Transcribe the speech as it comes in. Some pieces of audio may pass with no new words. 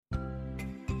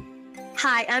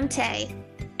Hi, I'm Tay,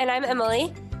 And I'm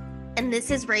Emily, and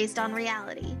this is Raised on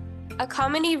Reality. a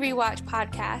comedy rewatch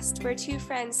podcast where two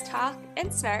friends talk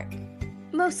and snark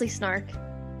Mostly snark.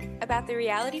 about the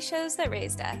reality shows that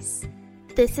raised us.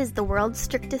 This is the world's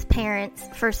strictest parents,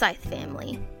 Forsyth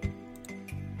family.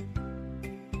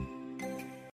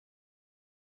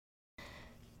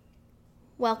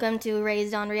 Welcome to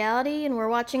Raised on Reality, and we're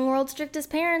watching World's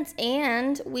Strictest Parents,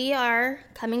 and we are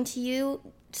coming to you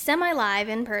semi-live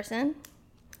in person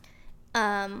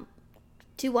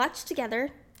to watch together.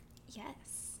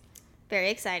 Yes. Very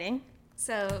exciting.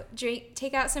 So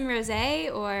take out some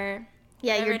rosé or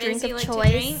Yeah, whatever your it drink is of you like choice.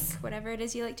 to drink, whatever it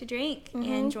is you like to drink,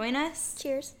 and join us.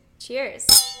 Cheers. Cheers.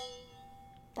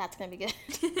 That's going to be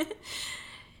good.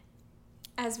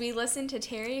 As we listen to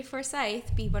Terry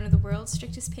Forsyth be one of the world's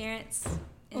strictest parents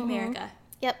in America.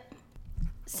 Yep.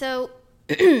 So,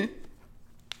 the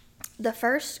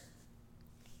first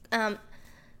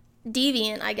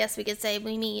deviant, I guess we could say,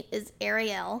 we meet is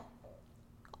Ariel.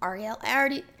 Ariel?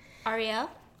 Ariel?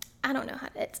 I don't know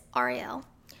it's Ariel.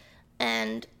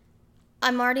 And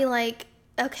I'm already like,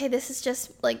 okay, this is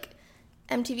just like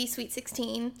MTV Sweet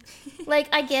 16.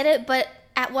 Like, I get it, but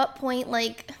at what point,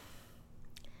 like,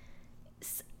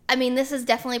 I mean, this is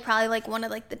definitely probably like one of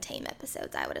like the tame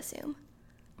episodes, I would assume.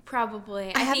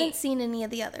 Probably. I haven't seen any of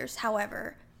the others,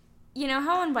 however. You know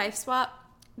how on Wife Swap,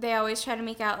 they always try to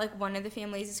make out like one of the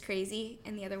families is crazy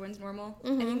and the other one's normal?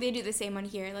 I think they do the same one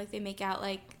here. Like, they make out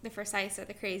like the Forsyths are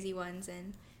the crazy ones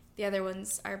and the other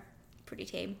ones are pretty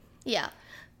tame. Yeah.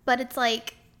 But it's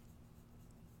like,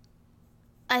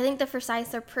 I think the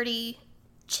Forsyths are pretty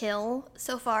chill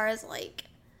so far as like,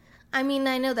 I mean,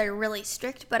 I know they're really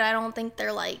strict, but I don't think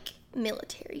they're like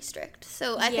military strict.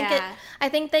 So I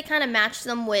think they kind of match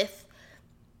them with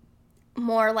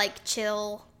more like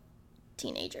chill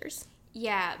teenagers.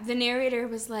 Yeah, the narrator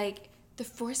was like, the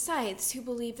Forsyths who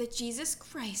believe that Jesus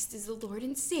Christ is the Lord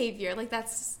and Savior. Like,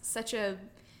 that's such a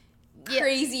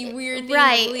crazy, weird thing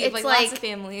to believe. It's like lots of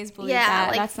families believe that.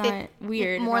 like that's not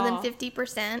weird more at than all.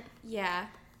 50%. Yeah.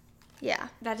 Yeah.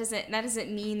 That doesn't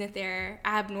mean that they're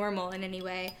abnormal in any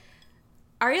way.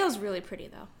 Ariel's really pretty,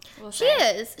 though. She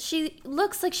is. She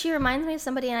looks like she reminds me of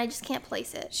somebody, and I just can't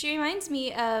place it. She reminds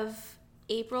me of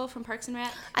April from Parks and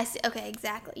Rec. I see. Okay,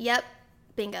 exactly. Yep.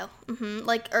 Bingo.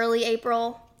 Like early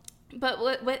April. But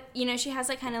what you know, she has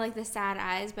like kind of like the sad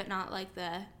eyes, but not like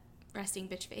the resting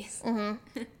bitch face.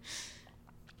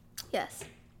 Yes.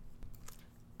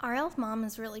 Ariel's mom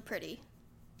is really pretty.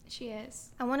 She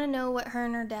is. I want to know what her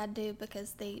and her dad do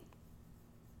because they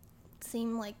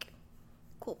seem like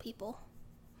cool people.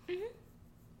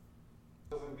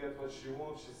 Doesn't get what she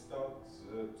wants, she starts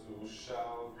to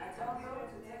shout. I told you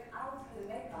to take out the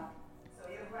makeup,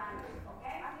 so you're grounded,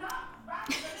 okay? I'm not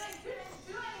grounded. I didn't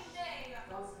do anything.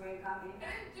 Don't scream, copy. I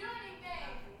didn't do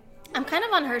anything. I'm kind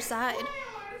of on her side.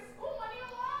 What do you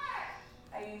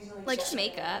want? I usually Like, Just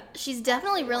makeup. she's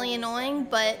definitely really annoying,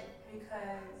 but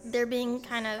because they're being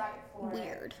kind of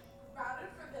weird. grounded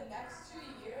for the next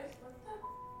 2 years. What the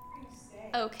are you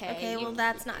saying? Okay. Okay, well,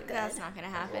 that's not good. That's not gonna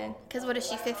happen. Because what is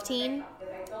she, 15? Did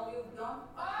I tell you don't?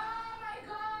 Oh my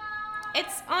god!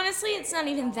 It's honestly, it's not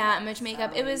even that much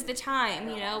makeup. It was the time,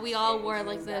 you know. We all wore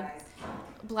like the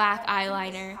black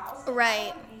eyeliner.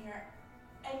 Right. Be here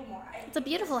anymore. It's a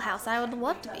beautiful house. I would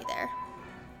love to be there.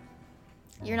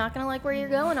 You're not going to like where you're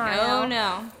going, are you? Oh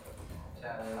no.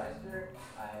 Tyler Leister.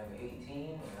 I'm 18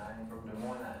 and I'm from Des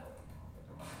Moines,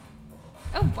 Iowa.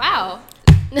 Oh wow.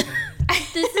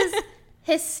 This is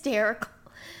hysterical.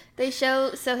 They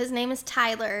show, so his name is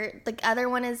Tyler. The other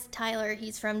one is Tyler.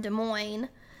 He's from Des Moines.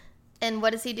 And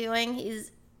what is he doing?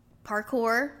 He's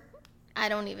parkour. I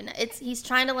don't even know. He's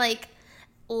trying to like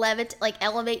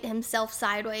elevate himself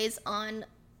sideways on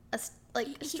a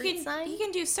street sign. He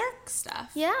can do circ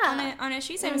stuff. Yeah. On a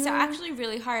street sign. It's actually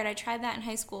really hard. I tried that in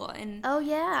high school and Oh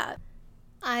yeah.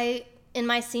 In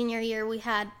my senior year we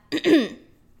had,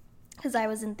 because I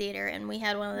was in theater, and we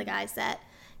had one of the guys that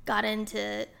got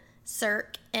into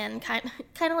circ and kind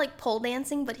of like pole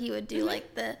dancing, but he would do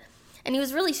and he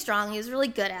was really strong. He was really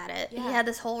good at it. Yeah. He had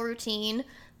this whole routine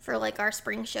for like our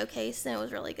spring showcase, and it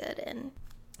was really good. And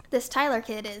this Tyler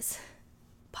kid is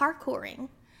parkouring.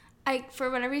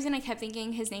 for whatever reason I kept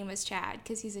thinking his name was Chad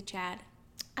because he's a Chad.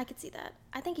 I could see that.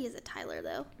 I think he is a Tyler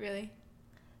though. Really?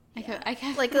 Yeah. I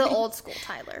kept like the old school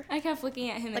Tyler. I kept looking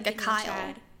at him Like and a thinking Kyle.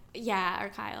 Chad. Yeah, or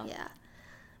Kyle. Yeah.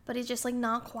 But he's just like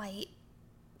not quite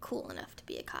cool enough to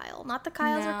be a Kyle. Not that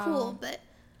Kyles are No. cool, but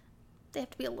they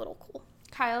have to be a little cool.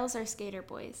 Kyle's are skater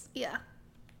boys. Yeah.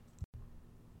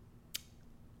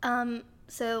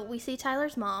 So we see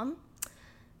Tyler's mom,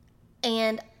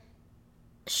 and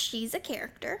she's a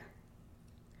character.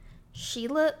 She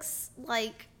looks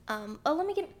like, let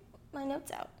me get my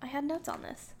notes out. I had notes on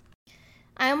this.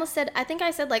 I think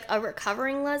I said like a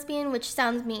recovering lesbian, which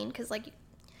sounds mean because like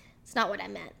it's not what I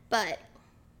meant, but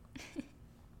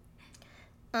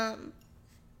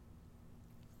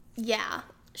yeah,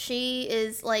 she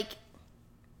is like,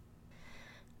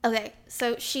 okay,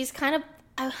 so she's kind of,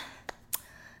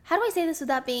 how do I say this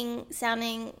without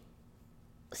sounding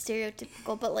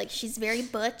stereotypical, but like she's very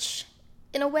butch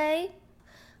in a way.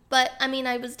 But I mean,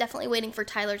 I was definitely waiting for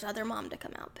Tyler's other mom to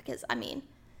come out because I mean,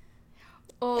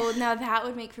 oh, now that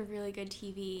would make for really good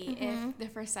TV if the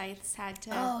Forsyths had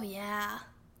to oh yeah,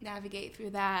 navigate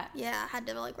through that. yeah, had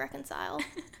to like reconcile.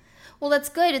 Well, that's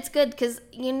good. It's good because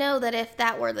you know that if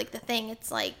that were like the thing,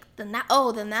 it's like then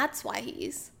that's why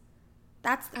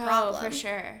that's the problem. Oh, for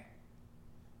sure.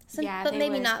 So, Yeah, but they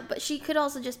maybe would. not. But she could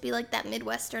also just be like that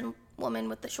Midwestern woman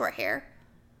with the short hair.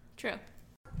 True.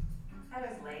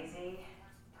 Tyler's lazy.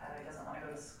 Tyler doesn't want to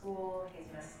go to school. He's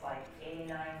missed like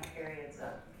 89 periods of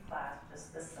class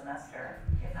just this semester.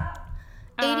 Get up.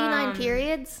 89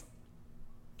 periods?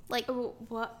 Like,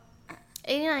 What?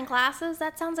 89 classes?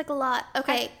 That sounds like a lot.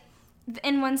 Okay.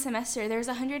 In one semester, there's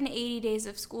 180 days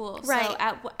of school. Right.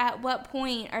 So at what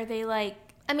point are they like?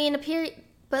 I mean, a period,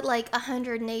 but like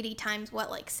 180 times what,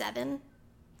 like 7?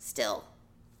 Still.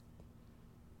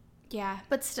 Yeah,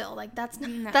 But still, like that's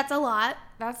No. that's a lot.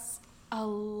 that's a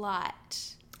lot.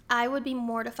 I would be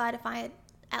mortified if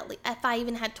if I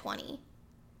even had 20.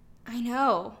 I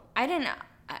know. I didn't.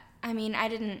 I mean, I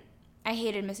didn't. I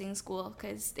hated missing school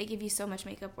because they give you so much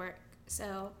makeup work.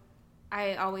 So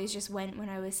I always just went when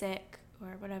I was sick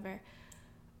or whatever.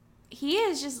 He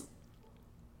is just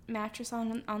mattress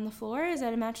on the floor. Is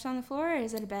that a mattress on the floor or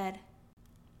is it a bed?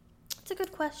 It's a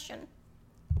good question.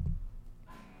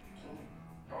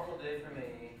 Normal day for me.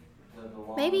 Lived a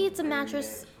long, Maybe it's a weary day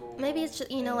mattress. at school, Maybe it's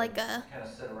just, like a kind of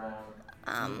sit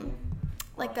around.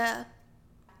 like a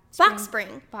box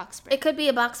spring. Box spring. It could be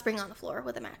a box spring on the floor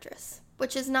with a mattress,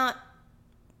 which is not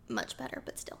much better,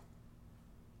 but still.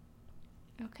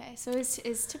 Okay, so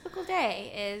his typical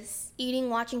day is Eating,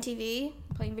 watching TV.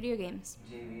 playing video games.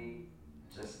 TV,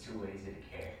 just too lazy to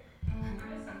care.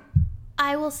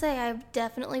 I will say I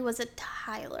definitely was a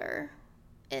Tyler,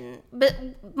 but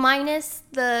minus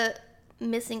the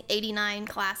missing 89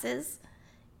 classes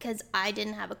because I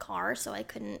didn't have a car, so I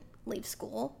couldn't leave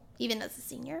school even as a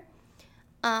senior.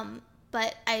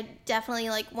 But I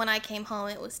definitely like when I came home,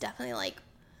 it was definitely like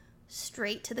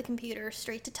straight to the computer,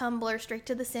 straight to Tumblr, straight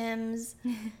to The Sims,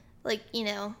 like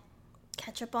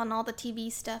catch up on all the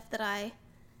TV stuff that I've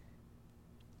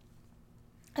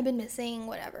been missing,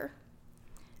 whatever.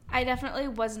 I definitely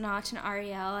was not an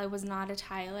Ariel. I was not a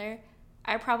Tyler.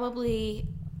 I probably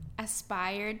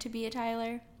aspired to be a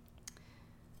Tyler,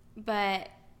 but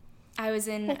I was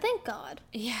in. Well, thank God.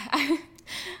 Yeah,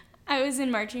 I was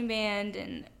in marching band,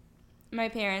 and my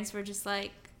parents were just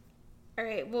like, "All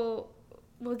right, we'll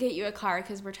get you a car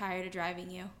because we're tired of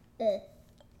driving you."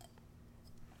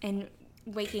 And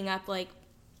waking up like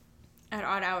at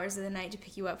odd hours of the night to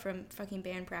pick you up from fucking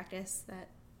band practice that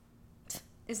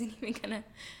isn't even gonna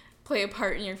play a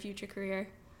part in your future career.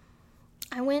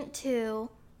 I went to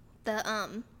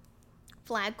the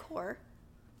flag corps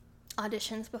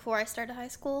auditions before I started high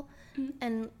school,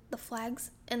 and the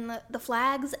flags and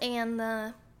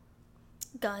the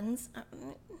guns.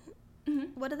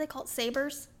 What do they call it?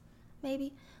 Sabers,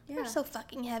 maybe. Yeah. They're so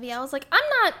fucking heavy. I was like, I'm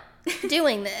not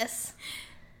doing this.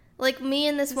 Like me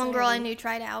and this one girl I knew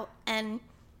tried out, and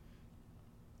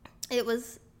it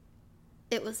was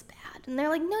bad. And they're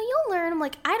like, no, you'll learn. I'm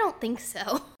like, I don't think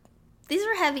so. These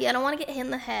are heavy. I don't want to get hit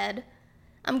in the head.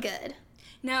 I'm good.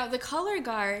 Now, the color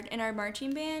guard in our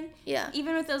marching band, Yeah.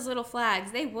 even with those little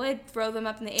flags, they would throw them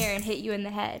up in the air and hit you in the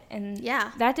head. And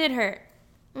Yeah. that did hurt.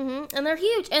 And they're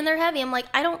huge and they're heavy. I'm like,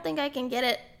 I don't think I can get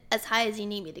it as high as you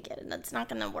need me to get it. That's not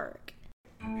going to work.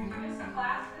 You missed some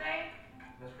class today?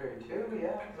 Miss period 2,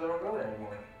 yeah, because I don't go there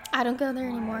anymore. I don't go there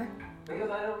anymore. Because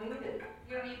I don't need it.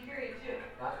 You don't need period 2.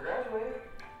 Not to graduate.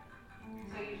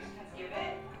 So you just can skip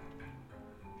it?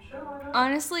 Sure, why not?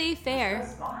 Honestly, fair.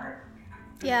 That's smart.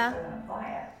 Yeah. They're gonna apply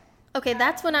it. Okay,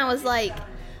 that's when I was like,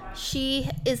 she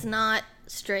is not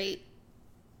straight.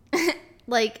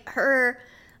 Like her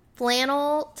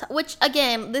flannel, which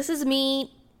again, this is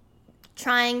me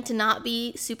trying to not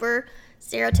be super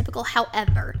stereotypical.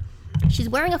 However, she's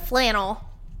wearing a flannel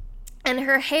and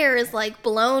her hair is like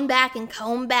blown back and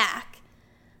combed back.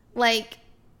 Like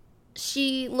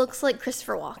she looks like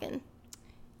Christopher Walken.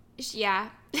 Yeah.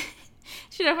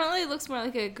 She definitely looks more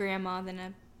like a grandma than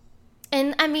a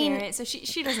And I mean, parent, so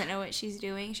she doesn't know what she's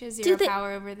doing. She has zero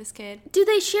power over this kid. do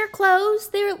they share clothes?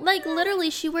 They're like literally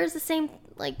she wears the same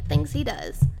like things he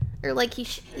does, or like he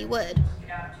would. 2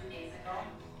 days ago.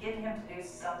 Getting him to do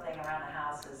something around the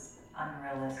house is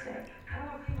unrealistic. I don't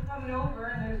have people coming over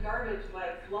and there's garbage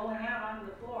like flowing out onto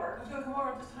the floor. Who's gonna come over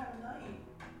at this time of night?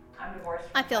 I'm divorced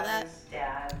from I feel that. his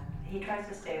dad. He tries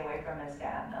to stay away from his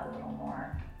dad a little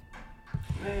more.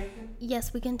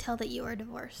 Yes, we can tell that you are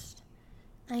divorced.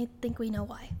 I think we know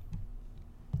why.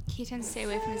 He tends to stay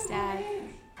away from his dad.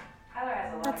 Tyler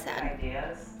has a lot That's of good sad.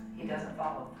 ideas. He doesn't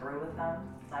follow through with them,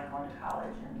 like going to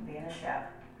college and being a chef.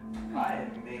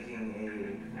 I'm making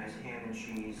a nice ham and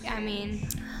cheese. I mean,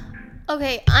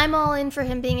 Okay, I'm all in for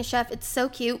him being a chef. It's so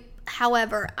cute.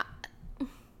 However,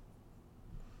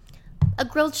 a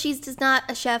grilled cheese does not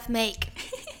a chef make.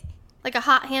 Like a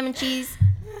hot ham and cheese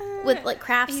with like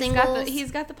Kraft singles.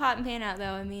 He's got the pot and pan out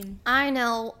though. I mean, I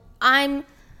know.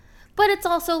 But it's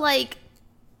also like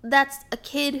that's a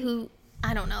kid who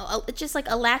I don't know. It's just like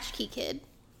a latchkey kid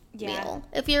meal.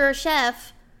 If you're a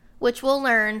chef, which we'll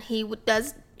learn, he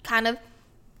does kind of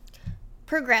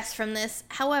progress from this.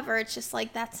 However, it's just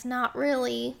like that's not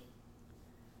really.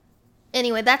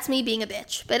 Anyway, that's me being a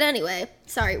bitch. But anyway,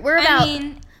 sorry. We're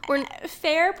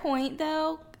fair point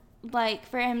though. Like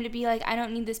for him to be like, I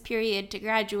don't need this period to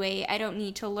graduate. I don't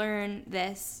need to learn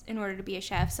this in order to be a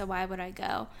chef. So why would I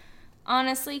go?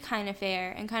 Honestly, kind of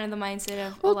fair and kind of the mindset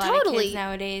of a lot of kids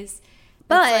nowadays.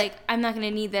 But it's like, I'm not going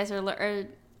to need this or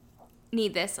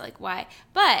need this. Like, why?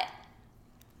 But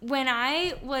when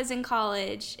I was in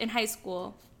college, in high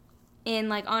school, in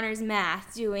like honors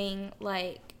math, doing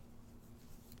like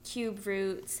cube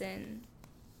roots and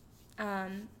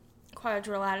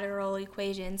quadrilateral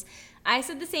equations, I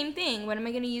said the same thing. When am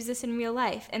I going to use this in real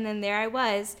life? And then there I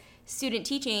was, student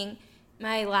teaching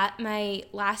my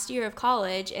last year of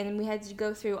college, and we had to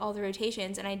go through all the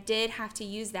rotations, and I did have to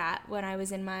use that when I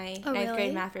was in my ninth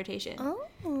grade math rotation.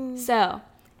 Oh. So,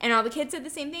 and all the kids said the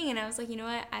same thing, and I was like, you know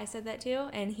what? I said that too,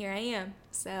 and here I am.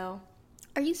 So.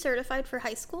 Are you certified for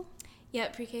high school?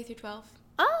 Yep, pre-K through 12.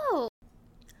 Oh.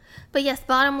 But yes,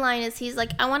 bottom line is he's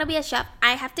like, I want to be a chef.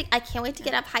 I can't wait to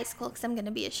get out of high school because I'm going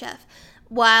to be a chef.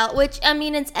 Which, I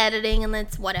mean, it's editing and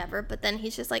it's whatever. But then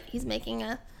he's just like, he's making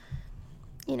a,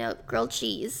 grilled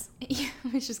cheese. Yeah,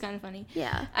 which is kind of funny.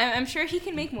 Yeah. I'm sure he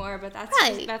can make more, but that's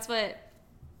right. That's what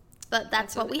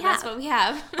we have. That's what we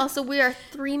have. Also, we are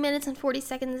 3 minutes and 40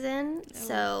 seconds in.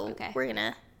 So we're going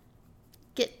to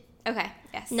get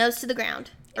yes. nose to the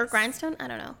ground. Or grindstone? I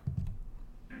don't know.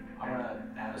 I'm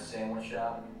gonna have a sandwich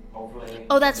shop, hopefully.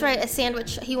 Oh, that's right, a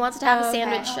sandwich. He wants to have a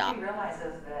sandwich I shop. hope he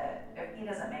realizes that if he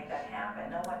doesn't make that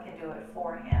happen, no one can do it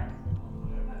for him.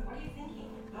 What are you thinking?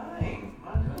 Nothing.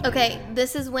 Okay,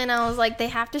 this is when I was like, they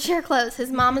have to share clothes.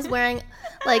 His mom is wearing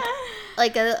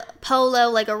like a polo,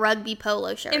 like a rugby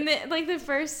polo shirt. In the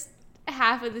first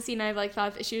half of the scene, I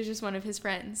thought that she was just one of his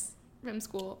friends from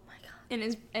school. Oh my god!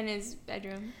 In his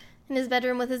bedroom. In his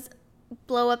bedroom with his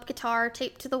blow up guitar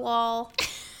taped to the wall,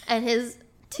 and his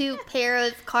 2 pair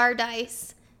of car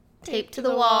dice taped to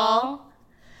the wall.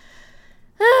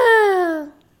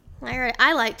 All right,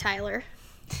 I like Tyler.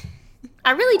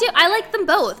 I really do. I like them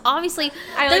both. Obviously,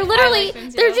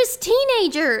 they're just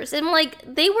teenagers, and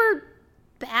they were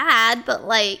bad, but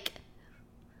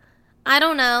I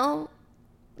don't know.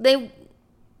 They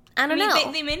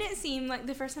made it seem like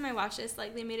the first time I watched this,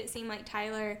 they made it seem like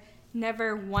Tyler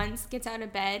never once gets out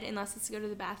of bed unless it's to go to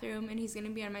the bathroom, and he's gonna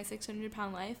be on my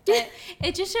 600-pound life. But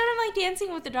it just showed him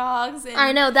dancing with the dogs. And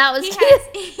I know that was.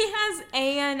 He has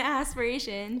an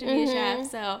aspiration to be a chef,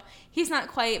 so he's not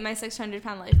quite my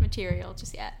 600-pound life material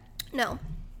just yet. No.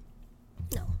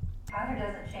 Tyler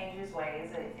doesn't change his ways,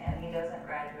 and he doesn't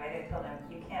graduate. I told him,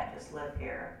 you can't just live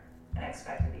here and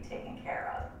expect to be taken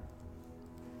care of.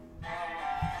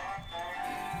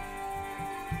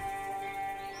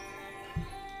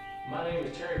 My name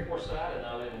is Terry Forsyth, and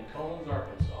I live in Combs,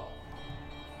 Arkansas.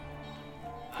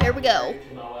 Here we go. I'm married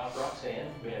to my wife, Roxanne.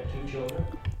 We have 2 children.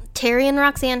 Terry and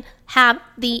Roxanne have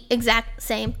the exact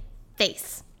same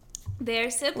face.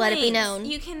 They're siblings. Let it be known.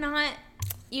 You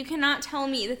cannot tell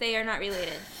me that they are not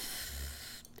related.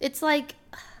 It's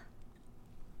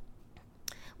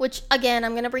which again,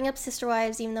 I'm gonna bring up Sister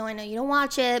Wives, even though I know you don't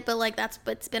watch it, but that's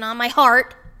what's been on my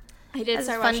heart. I did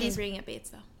start watching Bringing Up Bates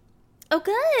though. Oh,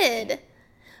 good.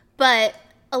 But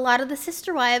a lot of the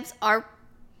Sister Wives are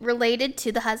related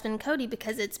to the husband Cody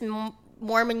because it's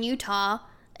Mormon Utah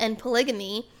and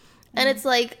polygamy, and it's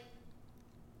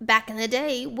back in the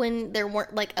day when there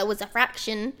weren't it was a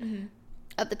fraction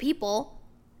of the people,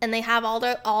 and they have all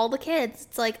the kids.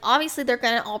 It's obviously they're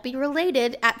gonna all be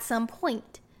related at some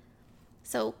point.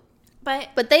 So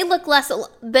But they look less,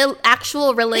 the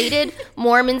actual related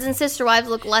Mormons and sister wives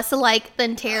look less alike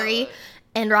than Terry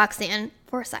and Roxanne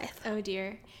Forsyth. Oh,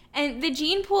 dear. And the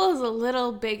gene pool is a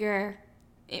little bigger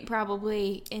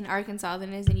probably in Arkansas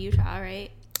than it is in Utah,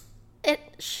 right? It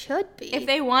should be. If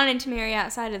they wanted to marry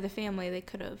outside of the family, they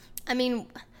could have. I mean,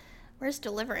 where's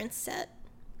Deliverance set?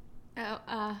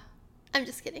 Oh, I'm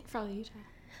just kidding. probably Utah.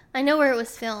 I know where it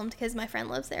was filmed because my friend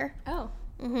lives there. Oh.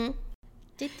 Mm-hmm.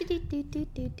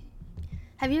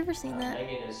 Have you ever seen that?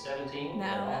 Megan is 17. No,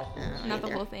 not the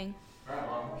either. whole thing. All right,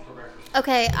 Mom, what's for breakfast?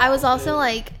 Okay, I was also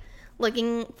like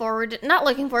not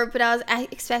looking forward, but I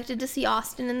expected to see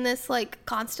Austin in this like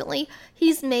constantly.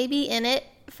 He's maybe in it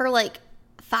for like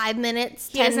 5 minutes,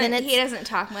 10 minutes. He doesn't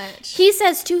talk much. He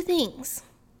says 2 things.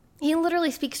 He literally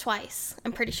speaks twice,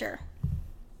 I'm pretty sure.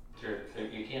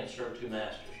 You can't serve two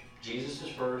masters. Jesus is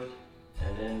first,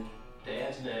 and then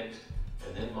Dad's next,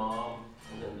 and then Mom,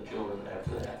 and then the children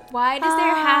after that. Why does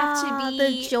there have to be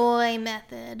the joy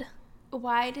method?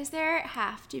 Why does there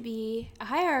have to be a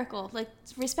hierarchical? Like,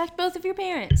 respect both of your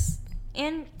parents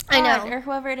and I God know. or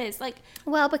whoever it is. Like,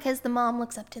 Well, because the mom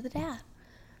looks up to the dad.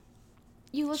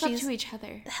 you look up She's to each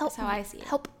other. Help That's how I see it.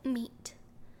 Help meet.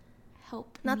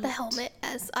 Help. Not the meet. helmet,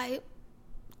 as I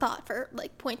thought for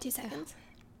like 0.2 seconds.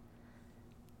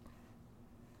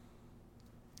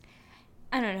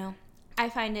 I don't know. I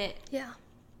find it Yeah.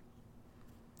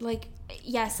 like,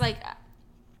 yes, like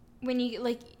when you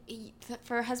like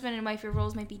for a husband and wife, your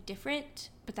roles might be different,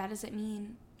 but that doesn't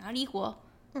mean not equal.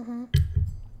 Mm-hmm.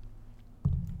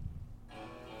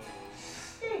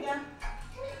 There you go.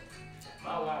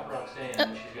 My wife,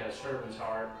 Roxanne, she's got a servant's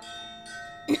heart.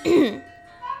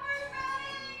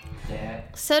 Dad,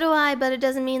 So do I, but it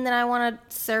doesn't mean that I want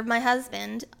to serve my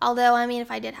husband. Although, I mean, if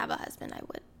I did have a husband, I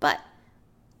would. But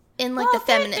in like Well, the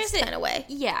there's feminist kind of way.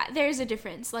 Yeah, there's a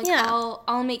difference. Like, Yeah.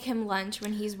 I'll make him lunch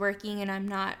when he's working and I'm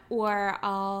not, or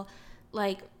I'll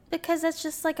like Because that's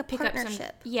just like a pick up some.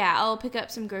 partnership. Yeah, I'll pick up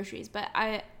some groceries, but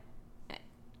I'm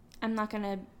not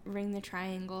gonna ring the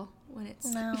triangle when it's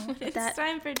No, when it's that-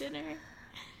 time for dinner.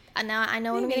 Now I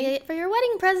know what I'm going to Maybe. get for your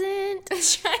wedding present. The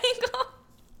triangle.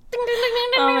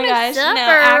 Oh Oh my gosh,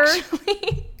 Supper.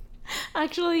 no,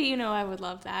 actually, you know, I would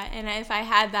love that. And if I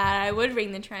had that, I would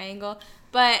ring the triangle,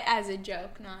 but as a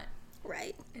joke, not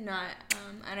Right.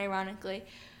 unironically.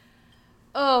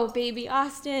 Oh, baby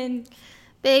Austin.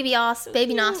 Baby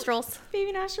Cute. nostrils.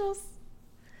 Baby nostrils.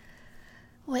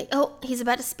 Wait, oh, he's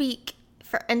about to speak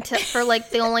for like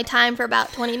the only time for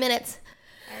about 20 minutes.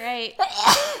 All right.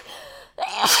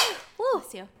 Woo.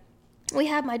 Bless you. We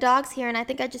have my dogs here, and I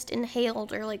think I just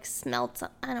inhaled or like smelled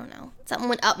something. I don't know. Something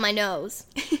went up my nose.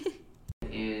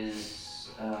 is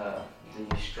the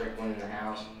strict one in the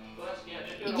house.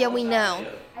 Yeah, we know.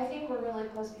 I think we're really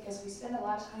close because we spend a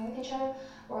lot of time with each other.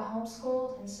 We're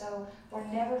homeschooled, and so we're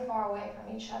never far away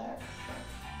from each other.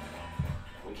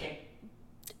 We can't.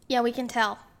 Yeah, we can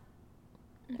tell.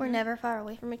 We're never far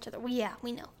away from each other. We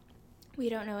know. We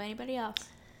don't know anybody else.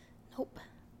 Nope.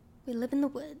 We live in the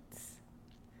woods.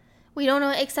 We don't know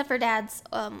except for Dad's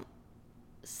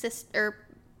sister,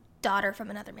 daughter from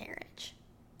another marriage.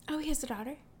 Oh, he has a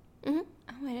daughter? Mm-hmm.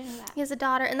 Oh, I didn't know that. He has a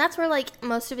daughter, and that's where like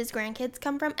most of his grandkids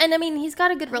come from. And I mean, he's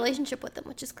got a good relationship with them,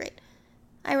 which is great.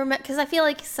 I remember because I feel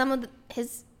like some of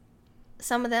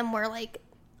them were like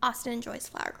Austin and Joy's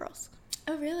flower girls.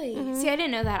 Oh, really? See, I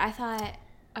didn't know that.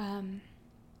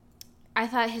 I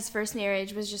thought his first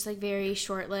marriage was just like very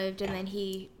short-lived, and then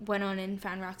he went on and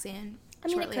found Roxanne. I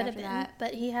mean, it shortly could have after been, that.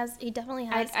 but he definitely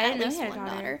I has didn't at know least he had a one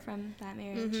daughter daughter. from that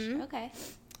marriage. Mhm. Okay.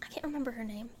 I can't remember her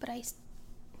name, but I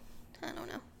don't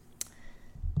know.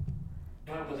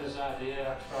 Came up with this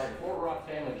idea, starting Fort Rock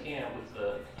Family Camp with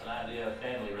an idea of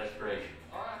family restoration.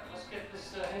 All right, let's get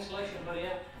this installation put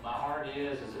in. My heart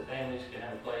is that families can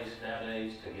have a place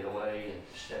nowadays to get away and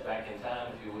step back in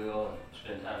time, if you will, and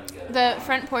spend time together. The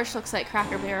front porch looks like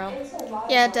Cracker Barrel. It's a lot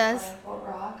Yeah, of it does. work running Fort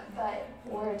Rock, but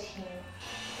we're a team.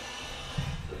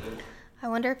 I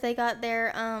wonder if they got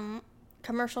their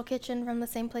commercial kitchen from the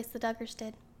same place the Duggars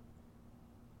did.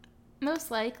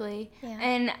 Most likely. Yeah.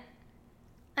 And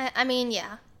I mean,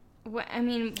 yeah. I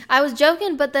mean, I was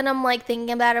joking, but then I'm like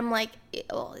thinking about it. I'm like,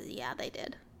 well, yeah, they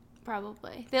did.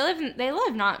 probably. They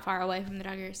live not far away from the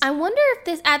Duggars. I wonder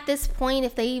if at this point,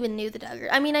 if they even knew the Duggars.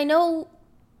 I mean, I know,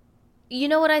 you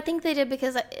know what I think they did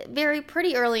because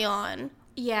pretty early on,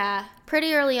 yeah.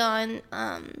 the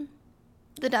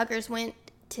Duggars went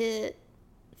to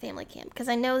family camp because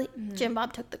I know Jim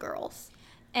Bob took the girls.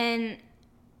 And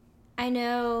I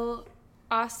know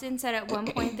Austin said at one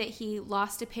point that he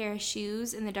lost a pair of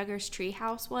shoes in the Duggars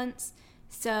treehouse once.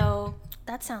 So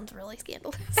That sounds really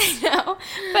scandalous. I know,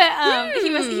 but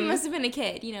he must have been a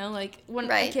kid, you know, like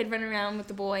Right. a kid running around with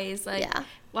the boys, like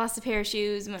lost a pair of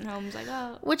shoes and went home, was like,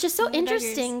 oh. Which is so no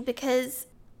interesting because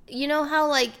you know how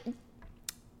like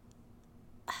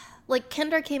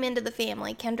Kendra came into the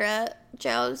family, Kendra,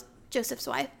 Joseph's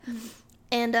wife,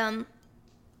 and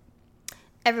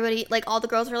everybody, like all the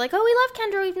girls were like, oh, we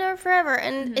love Kendra, we've known her forever,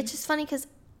 and it's just funny because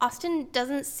Austin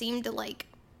doesn't seem to like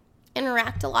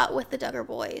interact a lot with the Duggar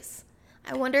boys.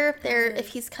 I wonder if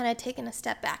he's kind of taken a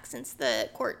step back since the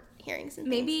court hearings and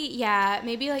things.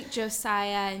 Maybe like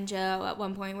Josiah and Joe at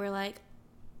one point were like,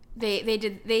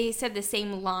 they said the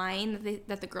same line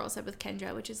that the girl said with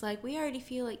Kendra, which is like, we already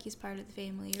feel like he's part of the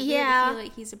family, or we already feel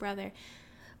like he's a brother.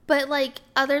 But like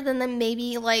other than them,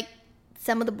 maybe like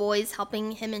some of the boys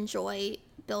helping him and Joy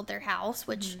build their house,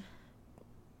 which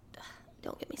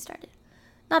don't get me started.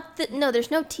 No,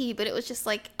 there's no tea, but it was just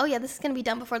like, oh yeah, this is gonna be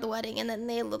done before the wedding, and then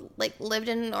they like lived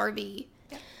in an RV.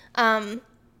 Yeah.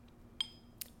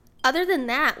 Other than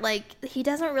that, like he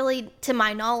doesn't really, to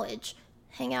my knowledge,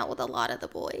 hang out with a lot of the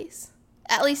boys.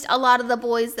 At least a lot of the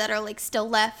boys that are like still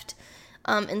left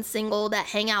and single that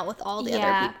hang out with all the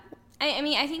other people. I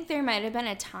mean, I think there might have been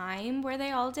a time where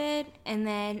they all did, and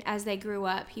then as they grew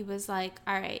up, he was like,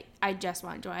 all right, I just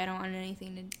want Joy. I don't want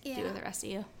anything to do with the rest of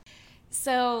you.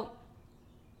 So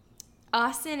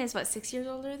Austin is, 6 years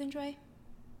older than Joy?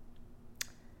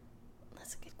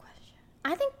 That's a good question.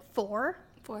 I think 4.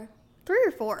 4. 3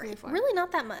 or 4. 3 or 4. Really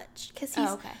not that much. Because he's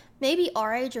maybe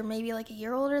our age or maybe like a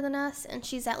year older than us, and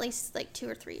she's at least like 2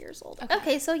 or 3 years older.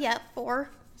 Okay, so yeah,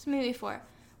 4. So maybe 4.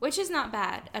 Which is not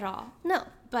bad at all. No.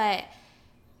 But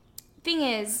thing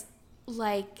is,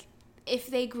 like, if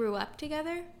they grew up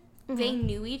together, they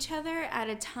knew each other at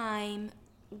a time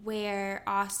where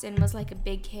Austin was like a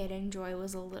big kid and Joy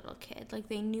was a little kid. Like,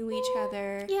 they knew each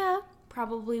other. Yeah.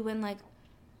 Probably when, like,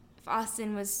 if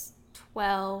Austin was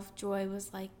 12, Joy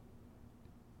was like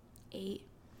 8.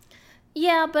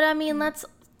 Yeah, but I mean, that's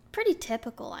pretty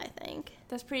typical, I think.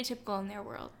 That's pretty typical in their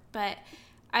world. But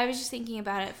I was just thinking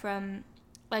about it from,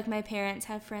 like, my parents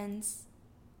have friends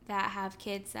that have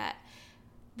kids that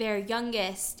their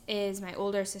youngest is my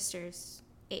older sister's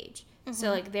age. So,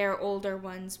 like, their older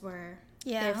ones were,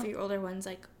 their 3 older ones,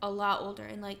 like, a lot older.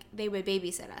 And, like, they would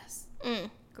babysit us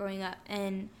growing up.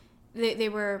 And they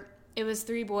were, it was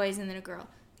 3 boys and then a girl.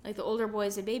 Like, the older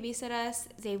boys would babysit us.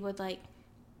 They would, like,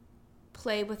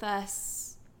 play with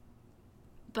us,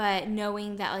 but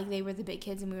knowing that, like, they were the big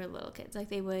kids and we were the little kids. Like,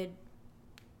 they would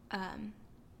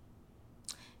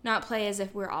not play as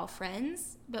if we're all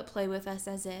friends, but play with us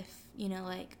as if, you know,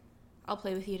 like, I'll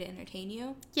play with you to entertain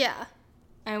you. Yeah.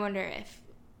 I wonder if,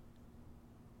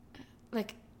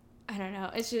 like, I don't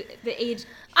know. It's just the age.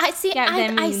 I see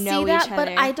that, but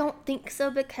other. I don't think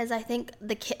so, because I think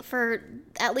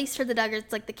at least for the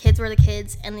Duggars, like, the kids were the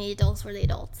kids and the adults were the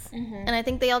adults, and I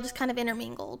think they all just kind of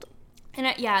intermingled.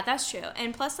 And yeah, that's true.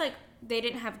 And plus, like, they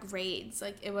didn't have grades.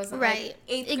 Like, it wasn't right.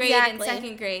 like 8th grade and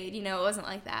 2nd grade. You know, it wasn't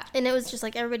like that. And it was just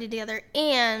like everybody together.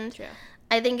 And true.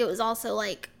 I think it was also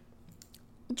like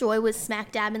Joy was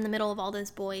smack dab in the middle of all those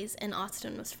boys, and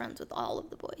Austin was friends with all of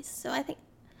the boys. So I think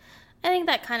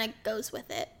that kind of goes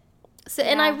with it. So,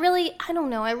 and I don't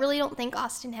know. I really don't think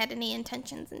Austin had any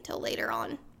intentions until later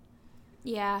on.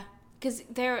 Yeah, because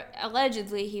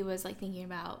allegedly he was, like, thinking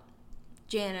about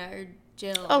Jana or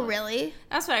Jill. Oh, really?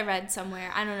 That's what I read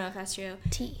somewhere. I don't know if that's true.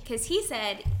 Because he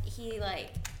said he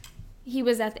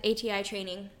was at the ATI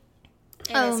training.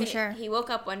 And I'm sure. He woke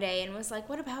up one day and was like,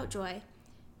 what about Joy?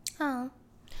 Oh.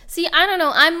 See, I don't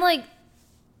know. I'm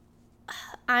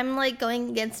like going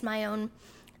against my own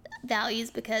values,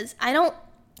 because I don't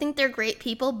think they're great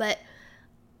people, but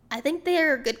I think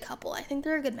they're a good couple. I think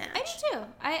they're a good match. I do too.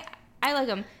 I like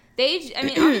them. The age, I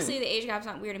mean, honestly, the age gap's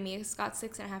not weird to me. Scott's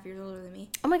 6.5 years older than me.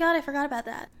 Oh my God, I forgot about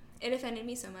that. It offended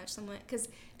me so much, somewhat, because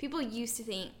people used to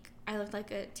think I looked like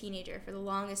a teenager for the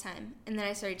longest time, and then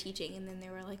I started teaching, and then they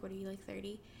were like, what are you, like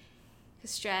 30?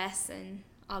 Because stress and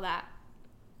all that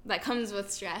comes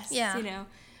with stress, you know.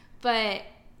 But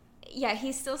yeah,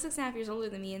 he's still 6.5 years older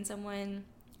than me, and someone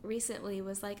recently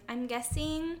was like, I'm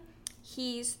guessing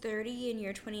he's 30 and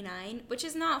you're 29, which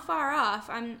is not far off.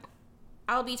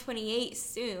 I'll be 28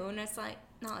 soon. It's like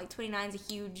not like 29's a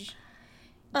huge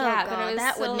gap. Oh God,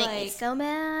 that would make me so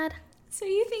mad. So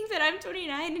you think that I'm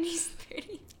 29 and he's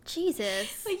 30?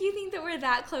 Jesus. Like, you think that we're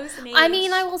that close in age? I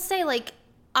mean, I will say, like,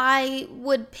 I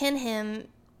would pin him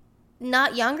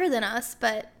not younger than us,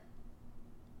 but,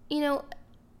 you know,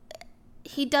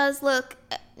 he does look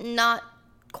not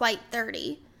quite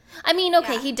 30. I mean,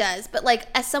 okay, he does, but, like,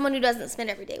 as someone who doesn't spend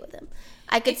every day with him,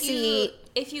 I could see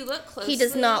if you look closely, he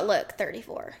does not look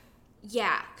 34.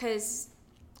 Yeah, because,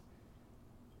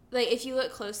 like, if you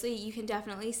look closely, you can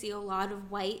definitely see a lot of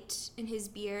white in his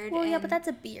beard. Well, yeah, but that's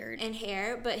a beard. And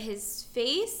hair, but his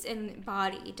face and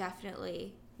body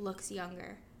definitely looks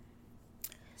younger.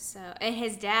 So, and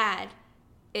his dad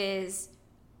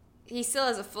he still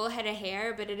has a full head of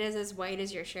hair, but it is as white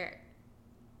as your shirt.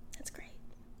 That's great.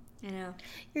 I know.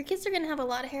 Your kids are going to have a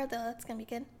lot of hair, though. That's going to be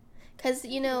good. Because,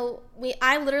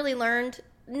 I literally learned,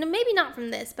 maybe not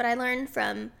from this, but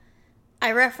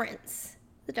I reference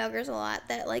the Duggars a lot,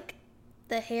 that, like,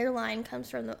 the hairline comes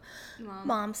from the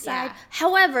mom's side. Yeah.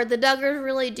 However, the Duggars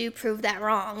really do prove that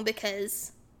wrong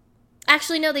because,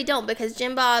 actually, no, they don't, because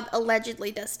Jim Bob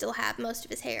allegedly does still have most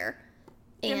of his hair.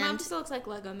 Your mom still looks like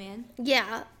Lego Man.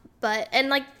 Yeah, but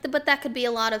that could be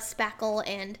a lot of spackle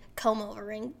and comb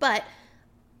overing. But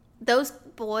those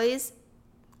boys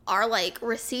are, like,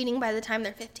 receding by the time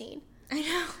they're 15. I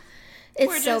know.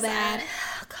 It's so bad.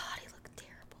 Oh, God, he looked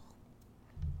terrible.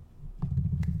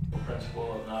 The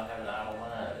principle of not having idle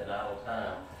mind and idle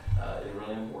time is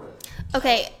really important.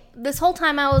 Okay, this whole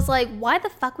time I was like, why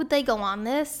the fuck would they go on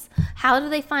this? How do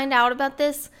they find out about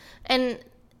this? And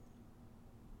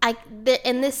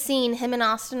in this scene, him and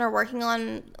Austin are working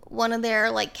on one of their,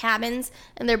 like, cabins,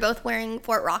 and they're both wearing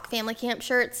Fort Rock Family Camp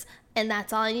shirts, and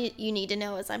that's all you need to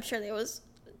know is I'm sure there was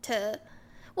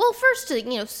first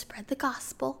to spread the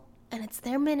gospel, and it's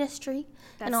their ministry.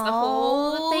 That's and the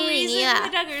all whole thing, reason yeah.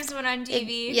 the Duggars went on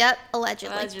TV. Yep,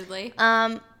 allegedly. Allegedly.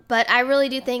 But I really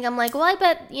do think, I'm like, well, I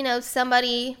bet,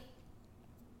 somebody,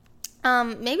 I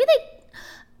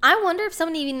wonder if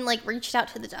somebody even, like, reached out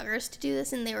to the Duggars to do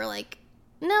this, and they were like,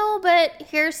 no, but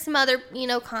here's some other,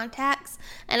 contacts.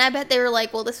 And I bet they were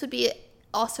like, well, this would be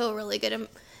also a really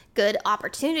good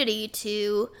opportunity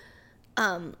to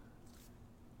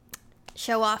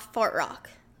show off Fort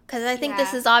Rock. Because I think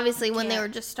this is obviously when they were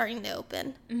just starting to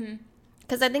open.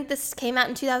 Because I think this came out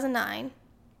in 2009.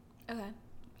 Okay.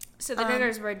 So the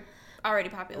Duggars were already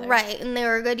popular. Right, and they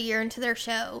were a good year into their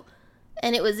show.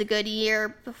 And it was a good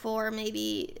year before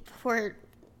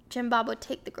Jim Bob would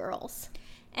take the girls.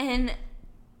 And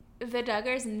the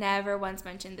Duggars never once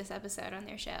mentioned this episode on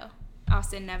their show.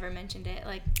 Austin never mentioned it,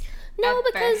 like, no, ever.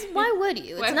 Because why would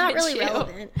you? It's Why not would really you?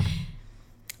 relevant.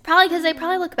 Probably because they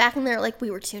probably look back and they're like, we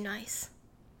were too nice.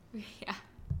 Yeah.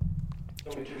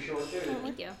 Don't be too short, too.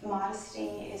 Thank you.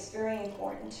 Modesty is very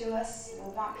important to us.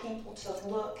 We want people to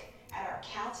look at our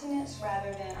countenance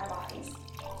rather than our bodies.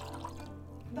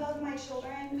 Both my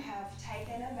children have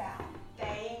taken a vow.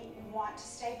 They want to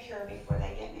stay pure before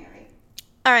they get married.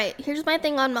 All right, here's my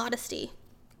thing on modesty.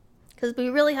 Because we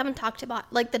really haven't talked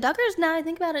about, like, the Duggars, now I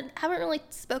think about it, haven't really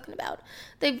spoken about.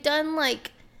 They've done,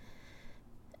 like,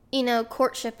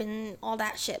 courtship and all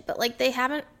that shit. But, like, they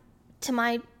haven't, to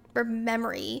my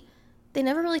memory, they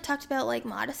never really talked about, like,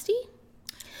 modesty.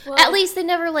 Well, at least they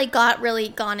never, like,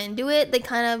 gone into it. They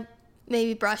kind of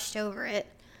maybe brushed over it.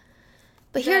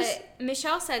 But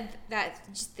Michelle said that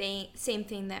same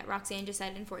thing that Roxanne just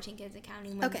said in 14 Kids and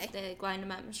Counting when they lined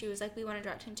them up, and she was like, we want to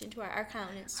draw attention to our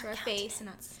countenance, to our face, and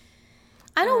that's.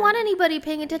 I don't want anybody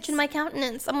paying attention to my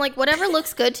countenance. I'm like, whatever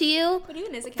looks good to you, what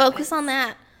even is a focus on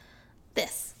that.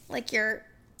 This, like your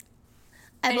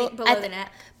below the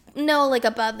neck. No, like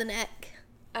above the neck.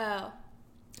 Oh.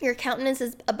 Your countenance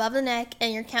is above the neck,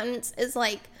 and your countenance is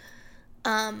like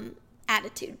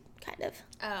attitude. Kind of.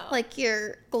 Oh. Like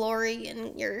your glory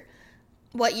and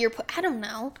I don't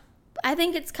know. I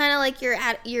think it's kind of like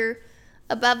your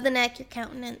above the neck, your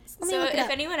countenance. Let me look it up.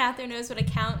 If anyone out there knows what a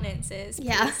countenance is,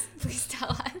 please tell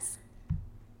us.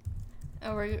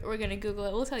 Oh, we're going to Google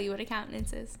it. We'll tell you what a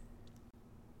countenance is.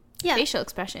 Yeah. Facial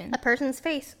expression. A person's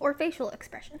face or facial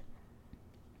expression.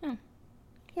 Oh.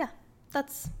 Yeah.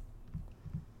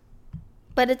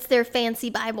 But it's their fancy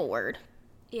Bible word.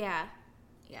 Yeah.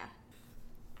 Yeah.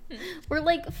 We're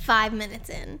like 5 minutes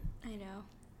in. I know.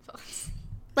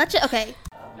 Okay.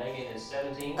 Megan is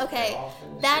 17. Okay.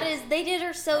 They did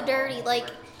her so dirty. Like,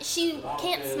 she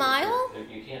can't smile.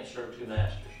 You can't serve two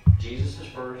masters. Jesus is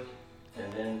first,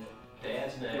 and then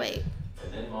Dad's next. Wait.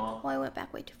 And then Mom. Well, I went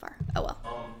back way too far. Oh,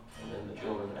 well. And then the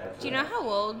children after. Do you know how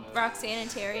old Roxanne and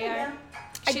Terry are?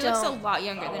 She looks a lot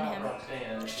younger than him.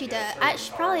 Roxanne, She does.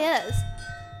 She probably is.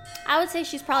 I would say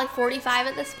she's probably 45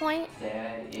 at this point.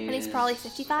 Dad is, And he's probably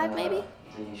 55, maybe?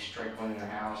 The strict one in the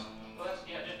house. Just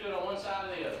do it on one side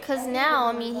or the other. Because now,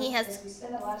 I mean, he has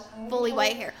fully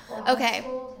white hair. Okay.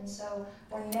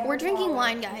 We're drinking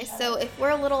wine, guys. So if we're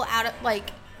a little out of,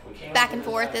 like, back and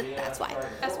forth, that's why.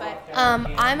 That's why.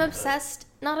 I'm obsessed.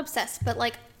 Not obsessed, but,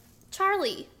 like,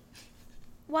 Charlie.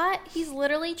 What? He's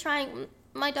literally trying.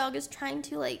 My dog is trying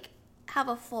to, like, have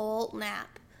a full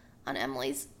nap on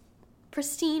Emily's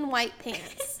pristine white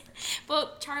pants.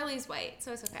 Well, Charlie's white,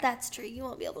 so it's okay. That's true. You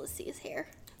won't be able to see his hair.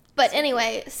 But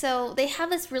anyway, so they have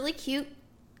this really cute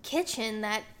kitchen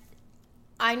that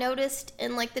I noticed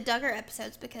in like the Duggar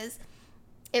episodes because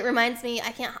it reminds me,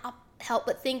 I can't help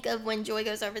but think of when Joy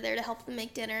goes over there to help them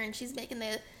make dinner and she's making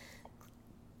the,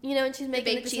 and she's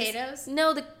making baked potatoes?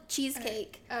 No, the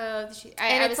cheesecake. Oh, the cheese.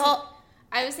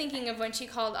 I was thinking of when she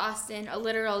called Austin a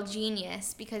literal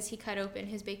genius because he cut open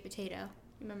his baked potato.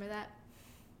 Remember that?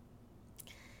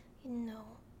 No.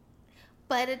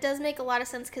 But it does make a lot of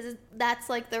sense because that's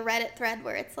like the Reddit thread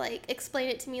where it's like, explain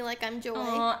it to me like I'm Joy.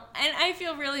 And I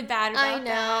feel really bad about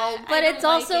that. I know, but it's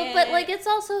also, it's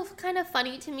also kind of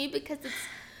funny to me because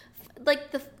it's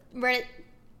like the Reddit.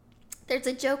 There's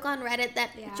a joke on Reddit that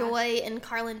Joy and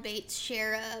Carlin Bates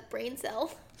share a brain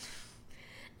cell,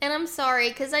 and I'm sorry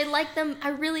because I like them. I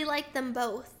really like them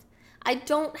both. I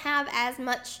don't have as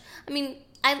much. I mean,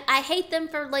 I hate them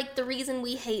for like the reason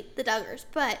we hate the Duggars,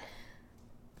 but.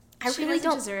 I really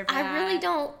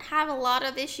don't have a lot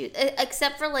of issues,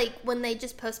 except for like when they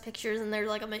just post pictures and there's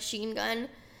like a machine gun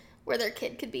where their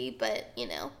kid could be, but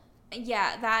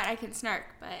Yeah, that I can snark,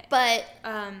 but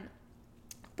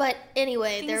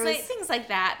anyway, things like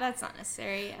that. That's not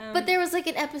necessary. But there was like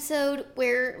an episode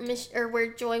where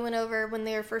Joy went over when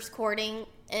they were first courting,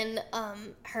 and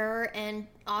her and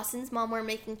Austin's mom were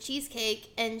making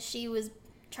cheesecake, and she was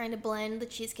trying to blend the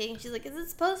cheesecake, and she's like, "Is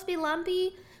it supposed to be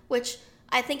lumpy?" Which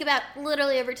I think about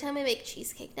literally every time I make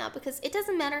cheesecake now because it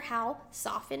doesn't matter how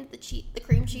softened the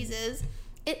cream cheese is.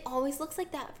 It always looks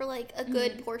like that for like a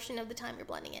good portion of the time you're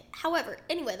blending it. However,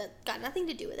 anyway, that got nothing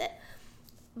to do with it.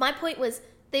 My point was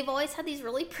they've always had these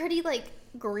really pretty like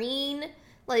green,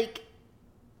 like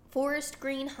forest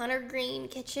green, hunter green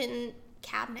kitchen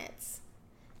cabinets.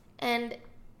 And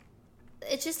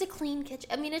it's just a clean kitchen.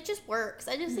 I mean, it just works.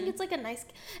 I just think it's like a nice,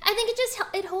 I think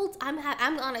it holds, I'm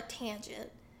on a tangent.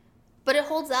 But it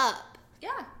holds up.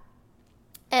 Yeah.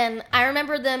 And I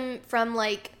remember them from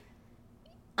like,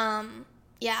 from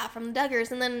the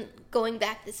Duggars, and then going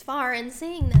back this far and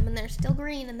seeing them, and they're still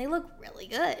green, and they look really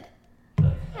good. The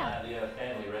idea of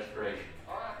family restoration.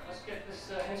 All right, let's get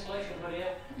this insulation put in.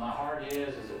 My heart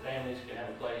is that families can have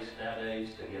a place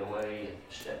nowadays to get away and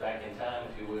step back in time,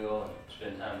 if you will, and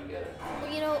spend time together.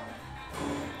 Well,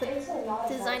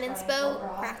 Design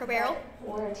Inspo, Cracker Barrel.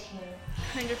 We're a team.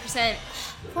 100%.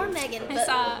 Poor Megan,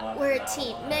 but we're a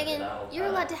team. Megan, you're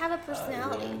allowed to have a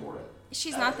personality.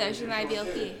 She's not though. She's an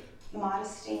IBLP.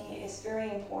 Modesty is very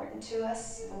important to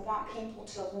us. We want people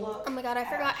to look. Oh my God, I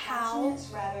forgot how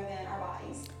rather than our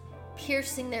bodies.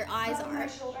 Piercing their eyes Both are. my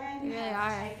children They really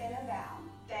have are. taken a vow.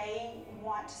 They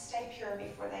want to stay pure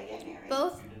before they get married.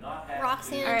 Both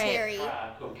Roxanne and Terry.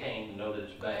 Cocaine to know that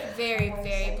it's bad. Very,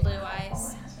 very blue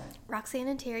eyes. Roxanne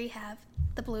and Terry have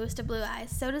the bluest of blue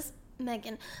eyes. So does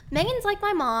Megan. Megan's like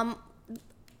my mom.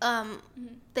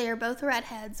 They are both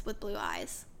redheads with blue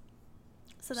eyes.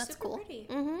 So that's Super cool. Pretty.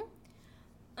 Mm-hmm.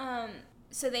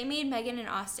 So they made Megan and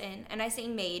Austin, and I say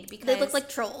made because They look like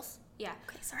trolls. Yeah.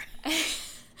 Okay, sorry.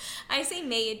 I say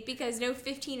made because no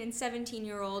 15 and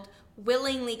 17-year-old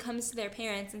willingly comes to their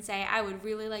parents and say, I would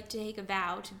really like to take a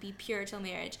vow to be pure till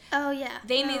marriage. Oh, yeah.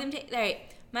 They made them take, all right,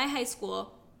 my high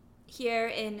school here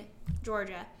in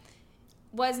Georgia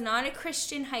was not a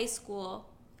Christian high school.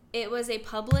 It was a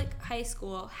public high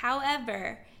school.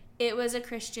 However, it was a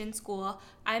Christian school.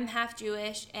 I'm half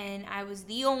Jewish, and I was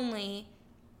the only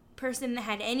person that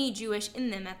had any Jewish in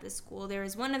them at the school. There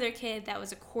was one other kid that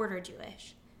was a quarter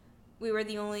Jewish. We were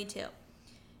the only two.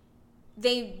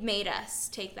 They made us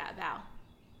take that vow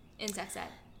in sex ed.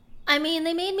 I mean,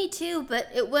 they made me too, but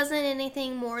it wasn't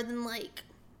anything more than like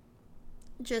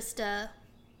just a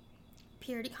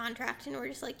purity contract, and we're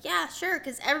just like, yeah, sure,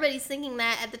 because everybody's thinking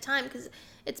that at the time, because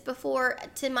it's before,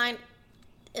 in my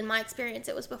experience,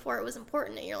 it was before it was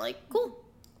important, and you're like, cool.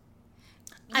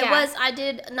 Yeah. I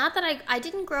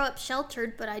didn't grow up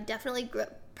sheltered, but I definitely grew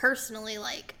up personally,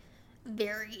 like,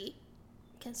 very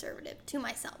conservative to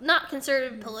myself. Not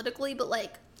conservative politically, but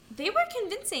like... They were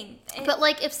convincing. But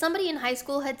like, if somebody in high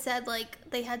school had said, like,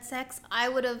 they had sex, I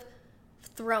would have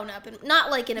thrown up, and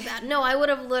not like in a bad... No, I would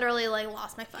have literally, like,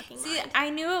 lost my fucking mind. See, I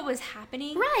knew it was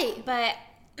happening. Right. But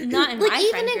not in like, my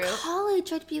friend even in group.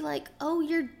 college, I'd be like, oh,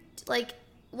 you're... Like,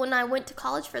 when I went to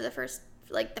college for the first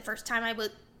time I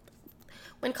would...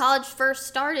 When college first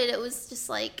started, it was just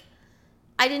like...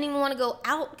 I didn't even want to go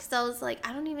out, because I was like,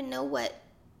 I don't even know what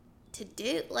to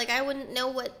do. Like, I wouldn't know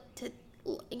what to...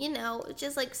 it's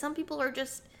just like, some people are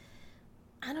just...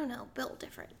 I don't know, built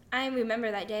different. I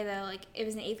remember that day, though. Like, it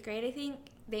was in 8th grade, I think.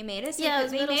 They made us Yeah,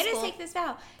 they made us take this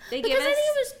vow. Because I think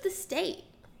it was the state.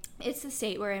 It's the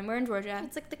state we're in. We're in Georgia.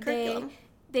 It's like the curriculum.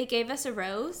 They gave us a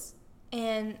rose,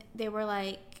 and they were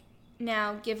like,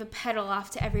 now give a petal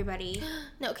off to everybody.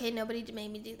 No, okay, nobody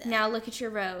made me do that. Now look at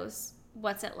your rose.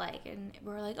 What's it like? And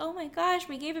we're like, oh my gosh,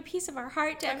 we gave a piece of our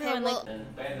heart to everyone. Well,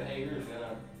 And bad behavior is going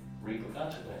to reap a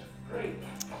consequence. Great.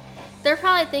 they're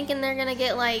probably thinking they're gonna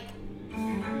get like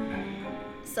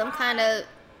some kind of.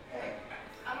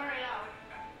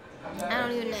 I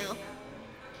don't even know.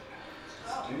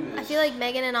 I feel like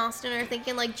Megan and Austin are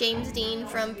thinking like James Dean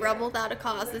from Rebel Without a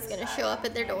Cause is gonna show up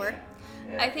at their door.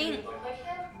 I think. Oh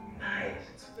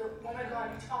my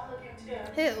god, you talk like him too.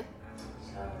 Who?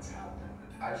 So let's help them.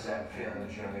 I just have a feeling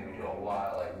that you're gonna make me do a lot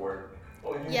of like work.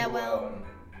 Oh, you Yeah, go well. out and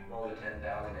mow the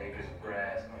 10,000 acres of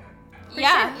grass.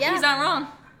 Yeah, sure, yeah. he's not wrong.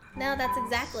 No, that's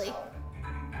exactly.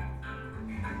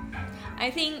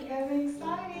 I think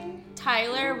Exciting.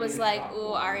 Tyler was like,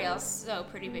 ooh, Ariel's so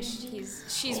pretty, but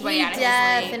she's way He out of his league.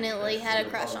 definitely had a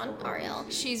crush on Ariel.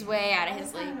 She's way out of his I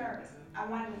was league. kinda nervous. I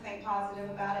wanted to think positive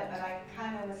about it, but I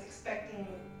kind of was expecting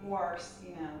worse,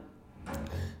 you know.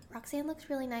 Roxanne looks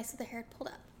really nice with the hair pulled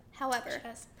up. However,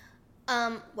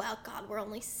 wow, God, we're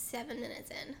only 7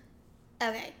 minutes in.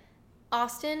 Okay,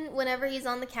 Austin, whenever he's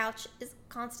on the couch, is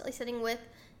constantly sitting with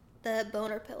the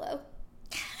boner pillow.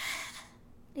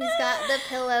 He's got the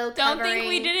pillow Don't covering. think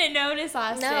we didn't notice,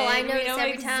 Austin. No, I we noticed know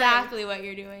every time. exactly what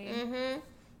you're doing. Mm-hmm.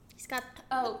 He's got.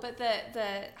 Oh, but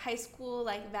the high school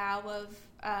like vow of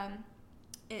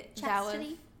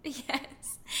Chastity? Yes,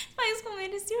 my high school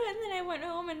made us do it, and then I went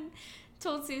home and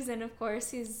told Susan, of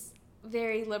course, who's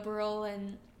very liberal,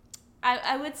 and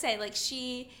I would say like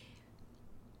she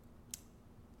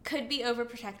could be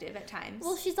overprotective at times.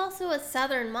 Well, she's also a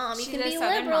Southern mom. You She's can a be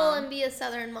Southern liberal mom. and be a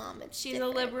Southern mom. She's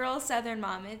different. a liberal Southern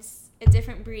mom. It's a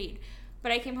different breed.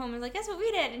 But I came home and was like, guess what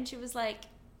we did? And she was like,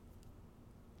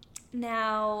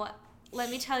 now let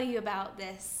me tell you about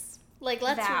this. Like,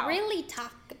 let's vow. really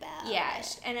talk about Yeah,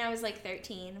 it. and I was like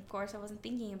 13. Of course, I wasn't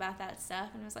thinking about that stuff.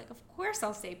 And I was like, of course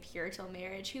I'll stay pure till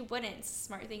marriage. Who wouldn't? It's a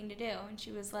smart thing to do. And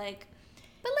she was like,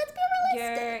 But let's be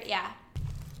realistic. yeah.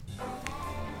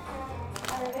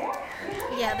 Are they there?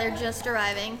 Yeah, they're just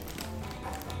arriving.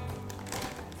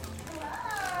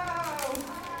 Hello.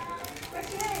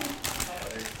 What's your name?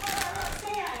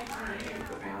 Roxanne. The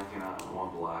family came out in one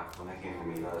block. When they came to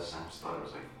meet us, I just thought it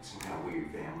was like some kind of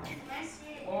weird family. Nice to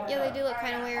meet you. Yeah, they do look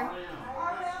kind of weird. Ariel.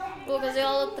 Well, because they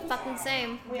all look the fucking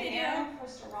same. When Erin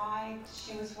first arrived,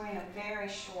 she was wearing a very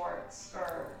short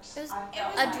skirt. It was I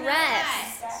felt a like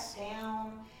dress. she sat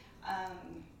down.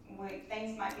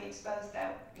 Things might be exposed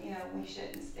that we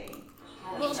shouldn't see.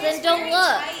 Well, then don't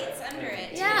look. It's under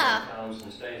it. Yeah. When comes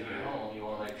and stays at your home, you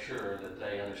want to make sure that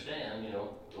they understand,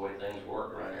 the way things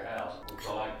work around your house. We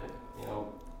feel like that,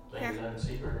 things done in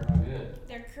secret are not good.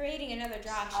 They're creating another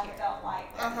Josh I here. felt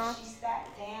like that Uh-huh. if she sat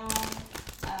down,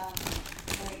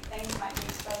 things might be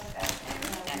exposed that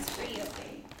That's for we you. shouldn't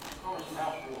see.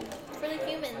 For the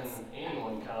humans. When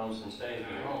anyone comes and stays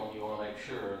at your home, you want to make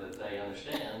sure that they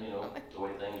understand, the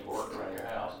way things work around your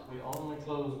house. We only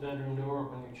close the bedroom door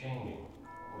when you're changing.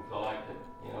 We feel like that,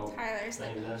 Tyler's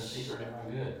like, things done in secret are not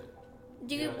good.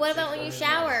 What about when you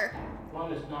shower?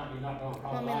 Well, it's not, you're not going to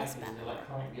Well, I mean, probably like that's the bad.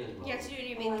 electronic gizmo. you have to do it in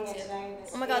your When bathing you're suit. saying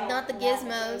this Oh my God, not the that would be a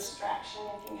gizmos. distraction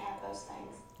if you have those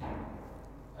things.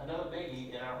 Another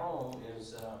biggie in our home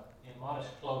is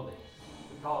immodest clothing.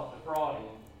 We call it defrauding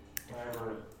whenever,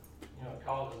 it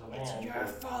causes a man to,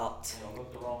 fault.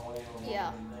 look the wrong way or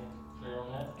Yeah. anything. Clear on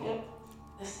that? Yep.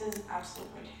 This is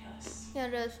absolutely ridiculous. Yeah,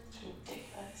 it is. It's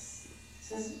ridiculous.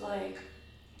 This is like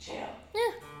jail.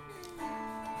 Yeah.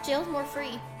 Jail's more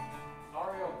free.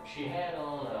 Ariel, she had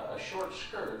on a short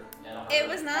skirt and It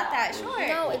was not that short.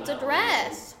 No, it's a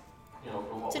dress. From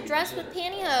what It's a we dress with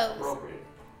consider pantyhose. appropriate.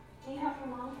 Do you have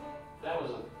your mom here? That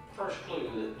was the first clue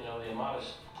that, the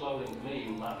immodest clothing to me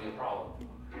might be a problem.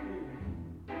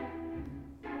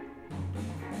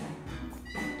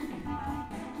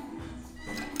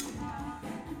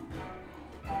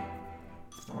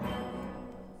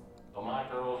 Well, my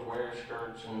girls wear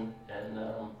skirts and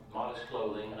modest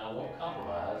clothing, and I won't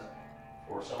compromise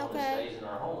for someone that Okay. stays in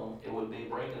our home. It would be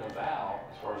breaking a vow,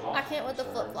 as far as I can't with the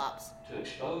concerned, flip-flops. to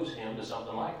expose him to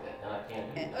something like that, and I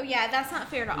can't do that. Oh yeah, that's not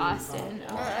fair to Austin.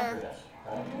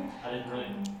 I didn't really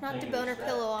Not think the it boner was that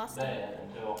pillow, Austin. bad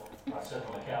until I sat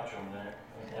on the couch over there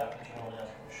and the couch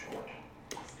was short.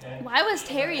 Okay? Why was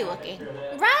Terry looking? Hear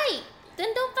that? Right.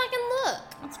 Then don't fucking look.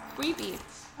 That's creepy.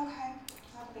 Okay.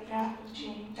 I'll be Yeah,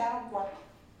 Gene. That'll work.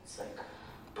 It's like,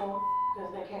 well,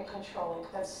 because they can't control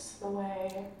it. That's the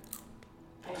way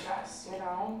they dress,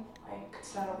 Like,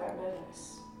 it's none of their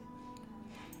business.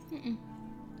 Mm-mm.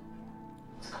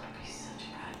 It's gonna be such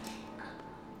a bad thing.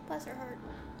 Bless her heart.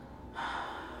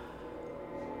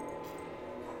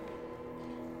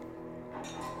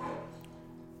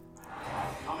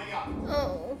 Coming up.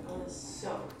 Oh.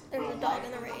 So, There's a dog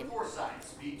in the rain.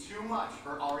 Forsyths be too much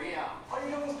for Ariel. all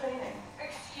you're doing is painting.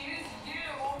 Excuse you.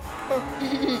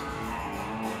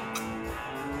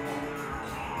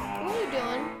 What are you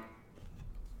doing?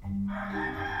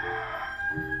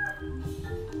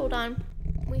 Hold on.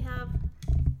 We have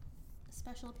a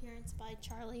special appearance by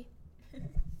Charlie.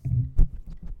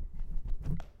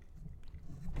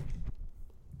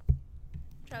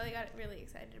 Charlie got really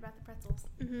excited about the pretzels.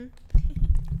 Mm-hmm.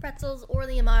 Pretzels or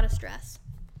the Immodest dress.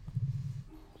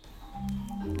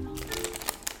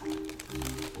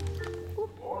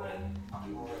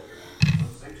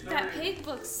 That pig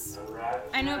looks...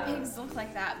 I know pigs look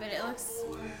like that, but it looks...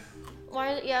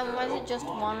 Why is it just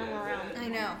wandering around? I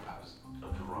know.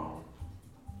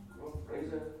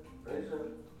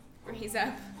 Raise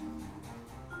up.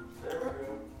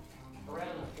 Around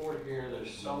the fort here,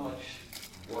 there's so much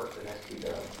work that has to be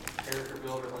done. Character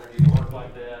builder, whenever you work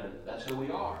like that, and that's who we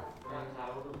are.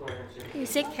 You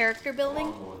say character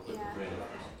building? Yeah.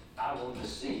 I wanted to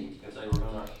see if they were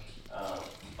going to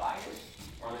fight it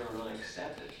or they were going to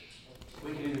accept it.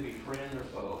 We can either be friend or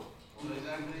foe. What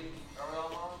exactly are we all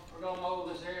on? We're going to mow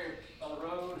this area by the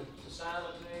road, the sign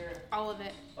up there. All of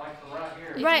it. Like from right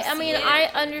here. Right, I mean, I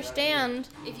understand.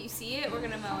 If you see it, we're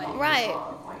going to mow it. Right.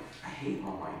 I hate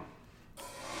mowing.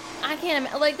 I can't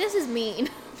imagine. Like, this is mean.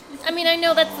 I mean, I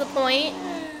know that's the point.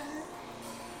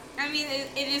 I mean,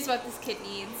 it is what this kid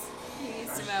needs. He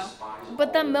needs to mow.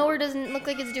 But that mower doesn't look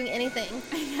like it's doing anything.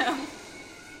 I know.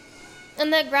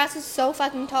 And that grass is so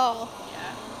fucking tall.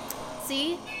 Yeah.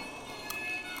 See?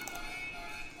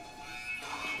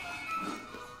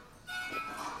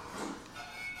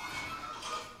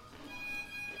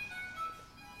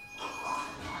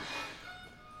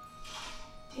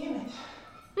 Damn it.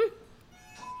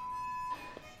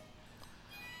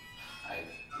 I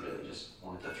really just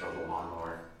wanted to throw the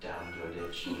lawnmower down into a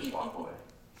ditch and just walk away.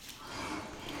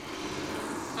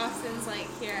 Austin's like,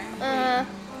 here. Uh,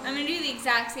 I'm going to do the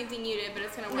exact same thing you did, but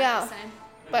it's going to work Yeah. this time.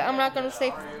 but I'm not gonna say.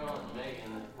 Ariel and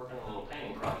Megan working on a little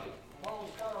painting project. Why don't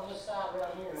we start on this side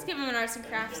right here? Let's give him an arts and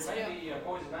crafts to There do. may be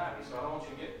poison ivy, so I don't want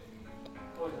you to get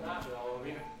poison ivy all over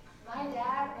you. My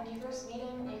dad, when you first meet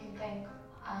him, you can think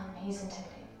he's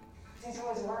intimidating. He's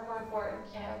always work, but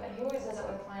he always does it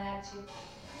with a fine attitude.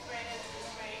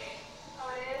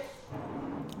 Oh, it is?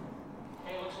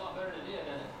 Hey, it looks a lot better than it did,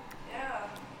 doesn't it? Yeah.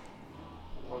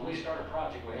 When we start a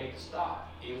project, we hate to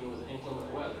stop. Even with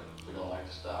inclement weather, we don't like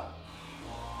to stop.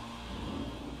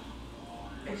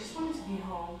 I just wanted to be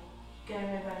home, get in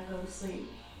my bed and go to sleep.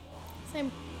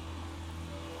 Same.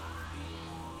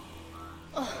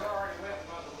 You're already wet,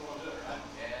 might as well go and do it, right?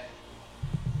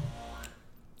 Yeah.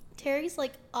 Terry's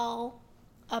like all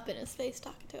up in his face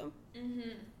talking to him. Mm-hmm.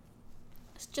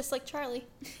 It's just like Charlie.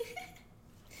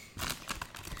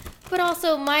 But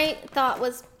also, my thought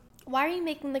was, why are you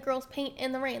making the girls paint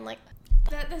in the rain? Like,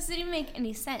 That doesn't even make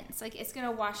any sense. Like, it's going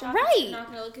to wash off. Right. It's not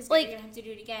going to look as good. Like, You're going to have to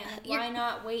do it again. Why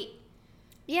not wait?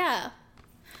 yeah.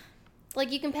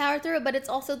 Like, you can power through it, but it's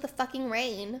also the fucking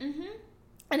rain. Mm-hmm.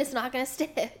 And it's not gonna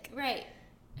stick. Right.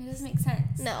 It doesn't make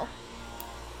sense. No.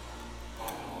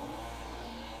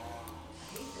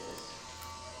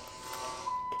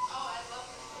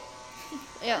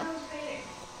 Yeah. Painting.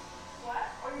 What?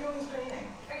 All you're doing is painting.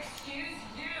 Excuse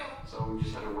you. So we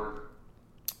just had to work.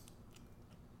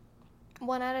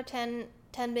 1 out of 10.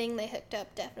 10 being they hooked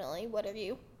up, definitely. What are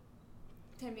you?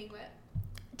 10 being what?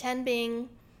 10 being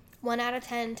 1 out of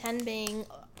 10. 10 being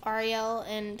Ariel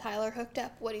and Tyler hooked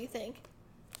up. What do you think?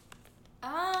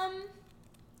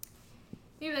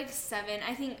 Maybe like 7.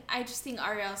 I just think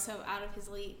Ariel's so out of his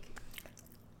league.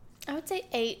 I would say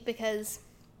 8 because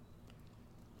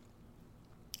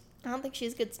I don't think she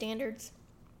has good standards.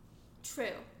 True.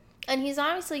 And he's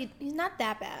not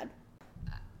that bad.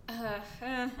 I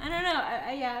don't know.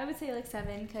 I would say like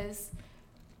 7 because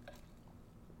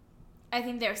I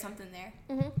think there's something there.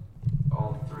 Mm-hmm.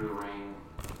 All through the rain.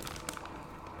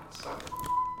 Sucked.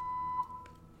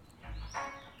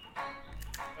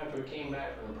 After we came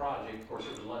back from the project, of course,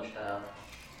 it was lunchtime.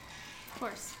 Of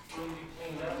course. We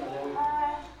cleaned up and then we...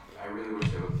 I really wish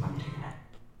they would let me take a nap.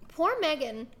 Poor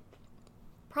Megan.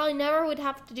 Probably never would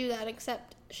have to do that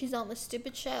except she's on this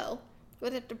stupid show.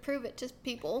 Would have to prove it to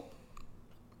people.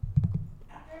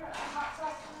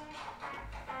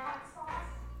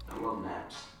 I love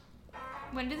naps.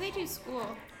 When do they do school?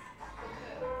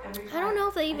 I don't know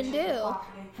if they even do.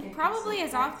 Probably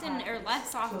as often or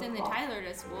less often than Tyler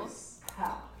does school.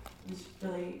 He's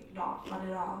really not fun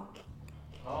at all.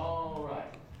 All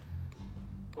right.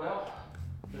 Well,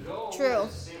 the goal True.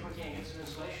 is to see if we can get some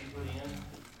insulation put in.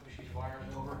 She's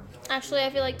Actually, I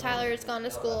feel like Tyler has gone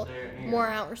to school more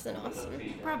hours than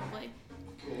Austin. Probably.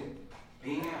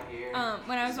 Being out here.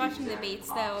 When I was watching the debates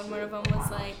though, and one of them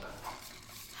was like,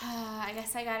 I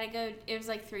guess I gotta go. It was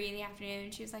like 3 p.m.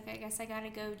 and she was like, I guess I gotta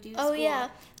go do school. Oh yeah,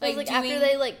 like after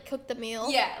they like cook the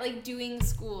meal. Yeah, like doing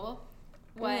school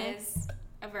was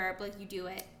a verb. Like you do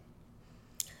it.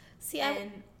 See,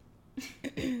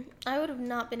 I would have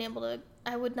not been able to.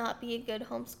 I would not be a good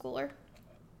homeschooler.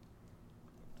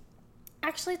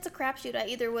 Actually, it's a crapshoot. I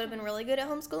either would have been really good at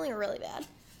homeschooling or really bad.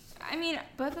 I mean,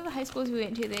 both of the high schools we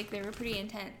went to, they were pretty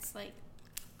intense. Like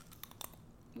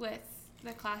with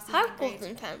the classes. High school's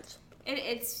intense.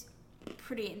 It's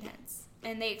pretty intense,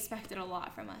 and they expected a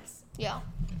lot from us. Yeah,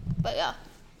 but yeah.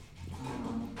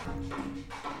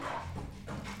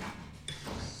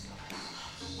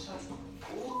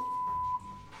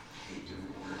 Hate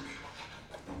doing work.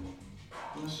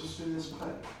 Let's just do this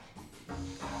pipe. It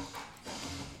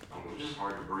was just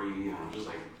hard to breathe, and I'm just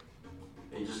like,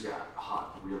 it just got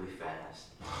hot really fast.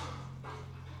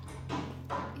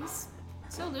 He's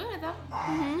still doing it though.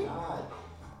 Mm-hmm. God.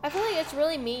 I feel like it's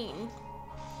really mean.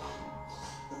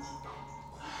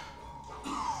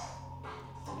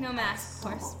 No mask,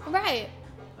 of course. Right.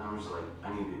 I'm just like,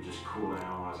 I need to just cool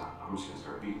down. I'm just gonna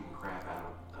start beating the crap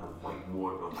out of like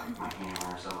wood with like my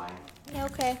hammer or something. Yeah,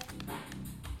 okay.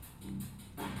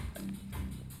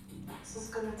 This is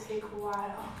gonna take a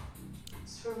while.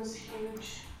 This room is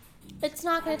huge. It's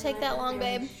not gonna take that long,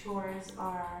 babe. Chores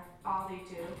are all they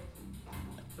do.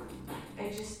 I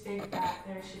just think that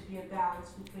there should be a balance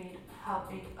between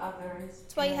helping others.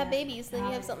 That's why you have babies, then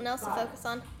you have something else to focus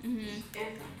on. Mm-hmm.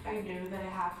 If I knew that I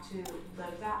have to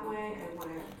live that way,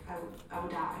 I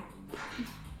would die.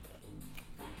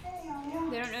 They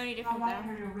don't know any I different want though.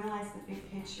 her to realize the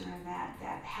big picture and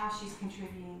that how she's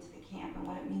contributing to the camp and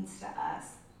what it means to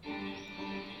us.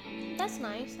 That's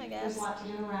nice, I guess. There's a lot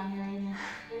to do around here, ain't there?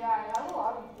 Yeah, I have a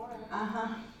lot of work.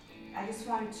 Uh-huh. I just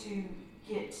wanted to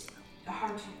get her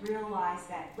to realize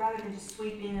that rather than just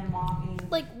sweeping and mopping.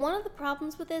 Like, one of the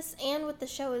problems with this and with the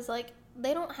show is, like,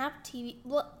 they don't have TV.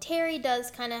 Well, Terry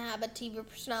does kind of have a TV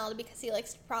personality because he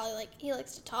likes to he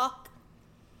likes to talk.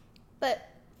 But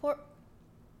for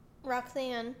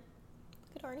Roxanne,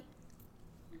 good Arnie.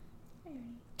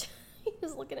 He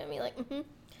was looking at me like, mm-hmm.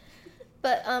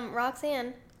 But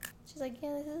Roxanne, she's like,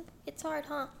 yeah, it's hard,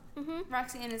 huh? Mm-hmm.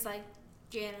 Roxanne is like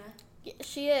Jana. Yeah,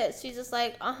 she is. She's just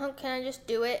like, can I just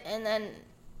do it and then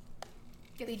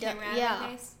Get be the done? camera out Yeah. of my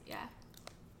face. Yeah.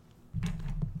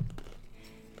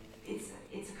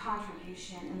 It's a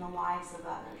contribution in the lives of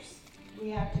others. We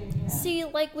have to, you know. See,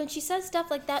 like, when she says stuff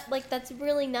like that, like, that's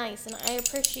really nice, and I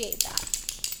appreciate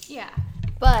that. Yeah.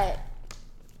 But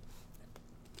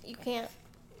you can't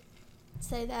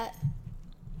say that.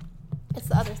 It's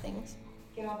the other things.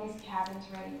 Get all these cabins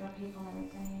ready for people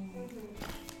and everything.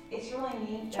 It's really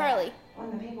neat that Charlie.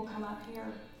 when the people come up here,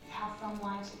 how some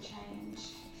lives have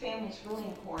changed. Family's really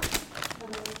important.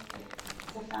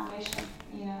 It's the foundation,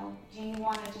 you know. Do you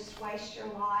want to just waste your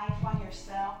life on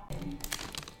yourself?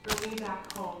 For me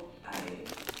back home, I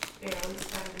barely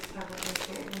started this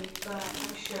conversation, but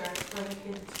I'm sure for the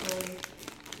kids it's really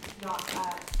not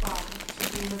that fun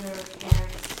to be with their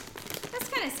parents. That's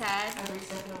kind of sad. Every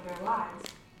second of their lives.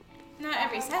 Not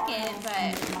every second,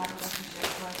 but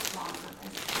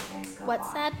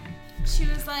What's that? she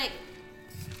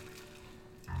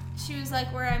was like,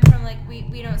 where I'm from, like,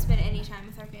 we don't spend any time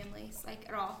with our families, like,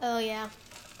 at all. Oh, yeah.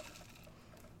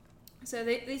 So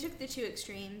they took the two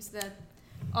extremes, the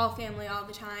all family all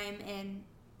the time and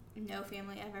no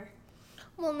family ever.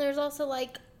 Well, and there's also,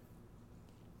 like,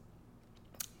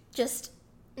 just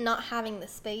not having the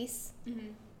space.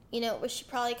 Mm-hmm. You know, where she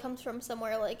probably comes from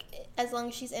somewhere, like, as long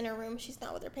as she's in her room, she's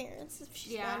not with her parents. If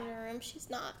she's not in her room, she's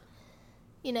not,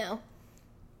 you know.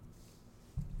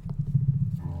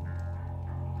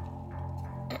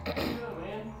 What are you doing,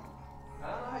 man?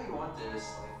 I don't know how you want this.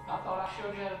 I thought I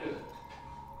showed you how to do it.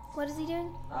 What is he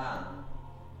doing?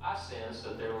 I sensed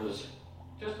that there was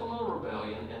just a little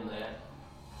rebellion in that.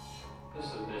 This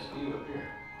is this view up here.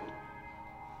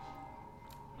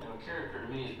 You know, character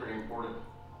to me is pretty important.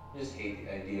 I just hate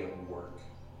the idea of work.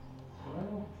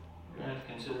 Well, you're gonna have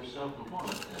to consider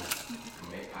self-employment then.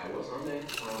 I was one day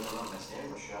when I was on my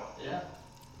sandwich shop. Yeah.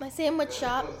 My sandwich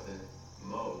shop.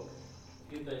 Mow.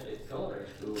 You'd think that culinary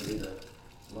school would be the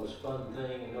most fun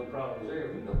thing and no problems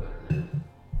there. We know better than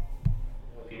that.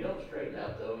 Well, if you don't straighten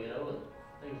out though, you know, and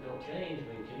things don't change, I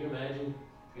mean, can you imagine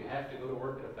if you have to go to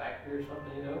work at a factory or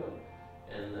something, you know,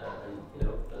 and you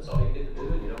know, that's all you get to do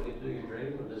and you don't get to do your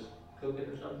dream and just cook it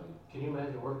or something? Can you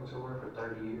imagine working somewhere for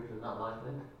 30 years and not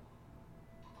liking it?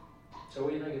 So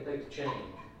what do you think it takes to change?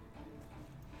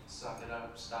 suck it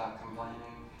up, stop complaining,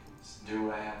 just do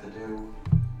what I have to do.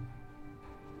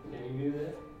 Can you do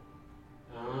that?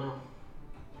 I don't know.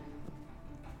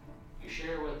 You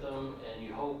share with them and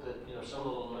you hope that, you know, some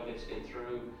little nuggets get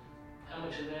through. How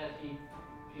much of that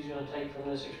he's going to take from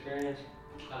this experience?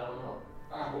 I don't know.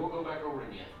 All right, we'll go back over it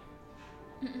again.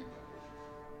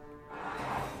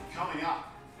 Coming up.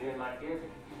 Me and my kid,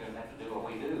 you're going to have to do what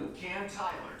we do. Can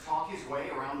Tyler talk his way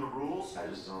around the rules? I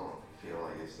just don't feel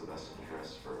like it's the best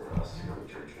interest for us to go to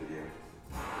church with you.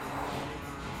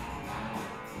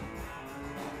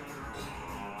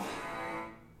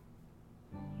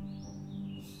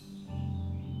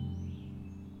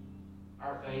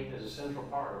 Our faith is a central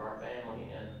part of our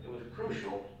family, and it was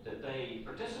crucial that they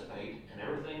participate in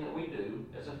everything that we do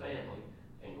as a family,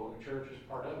 and going to church is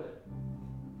part of it.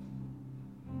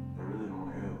 I really don't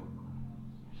want to go.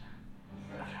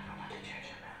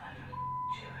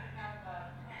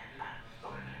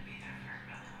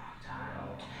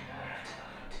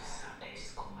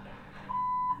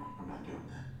 I'm not doing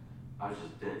that. I was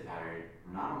just dead tired.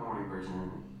 I'm not a morning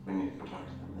person. We need to go talk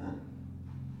to them then.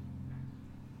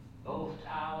 Both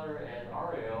Tyler and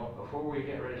Ariel, before we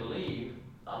get ready to leave,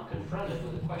 I'm confronted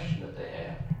with a question that they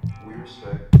have. We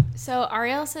respect. So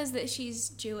Ariel says that she's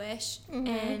Jewish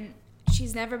and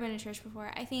she's never been to church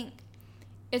before. I think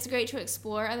it's great to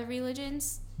explore other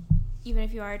religions, even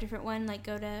if you are a different one, like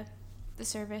go to the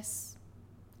service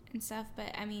and stuff.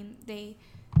 But I mean, they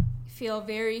feel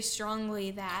very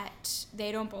strongly that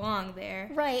they don't belong there.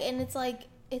 Right, and it's like,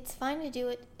 it's fine to do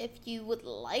it if you would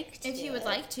like to. If you would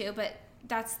like to, but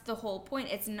that's the whole point.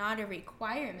 It's not a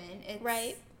requirement. It's,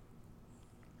 right.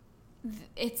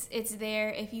 It's there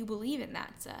if you believe in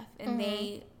that stuff. And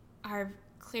they are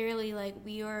clearly like,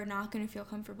 we are not going to feel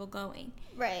comfortable going.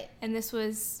 Right. And this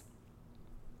was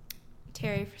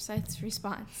Terry Forsyth's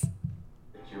response.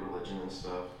 It's your religion and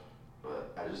stuff,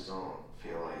 but I just don't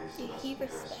feel like it's the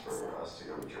best interest for us to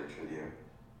go to church with you.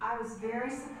 I was very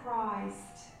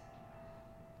surprised.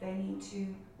 They need to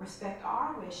respect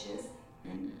our wishes,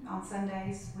 and on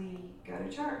Sundays we go to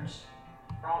church.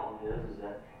 The problem is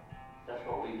that that's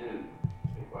what we do.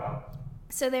 Well,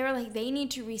 So they were like, they need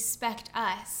to respect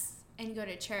us and go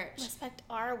to church. Respect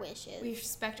our wishes. We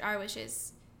respect our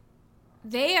wishes.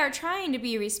 They are trying to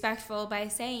be respectful by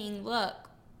saying, look,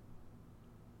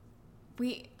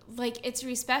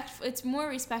 it's more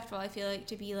respectful, I feel like,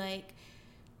 to be like,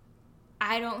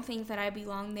 I don't think that I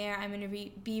belong there. I'm going to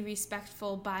be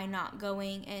respectful by not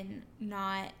going and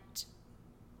not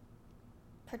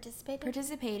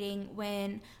participating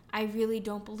when I really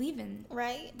don't believe in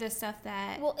the stuff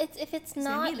that if it's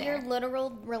not your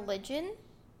literal religion,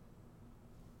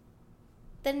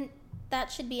 then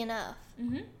that should be enough.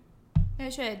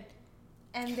 It should.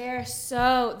 And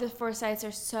the Forsyths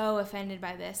are so offended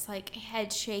by this, like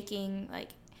head shaking, like.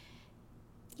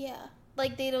 Yeah.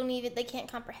 Like they can't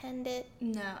comprehend it.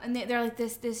 No. And they're like,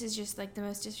 this is just like the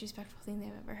most disrespectful thing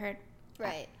they've ever heard.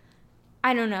 Right.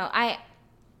 I don't know. I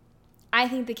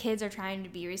think the kids are trying to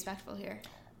be respectful here.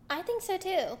 I think so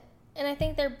too. And I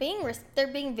think they're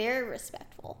being very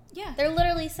respectful. Yeah. They're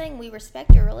literally saying we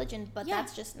respect your religion, but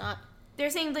that's just not. They're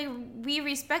saying like we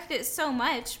respect it so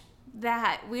much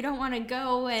that we don't want to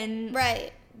go and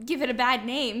give it a bad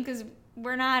name because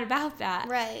we're not about that.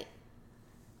 Right.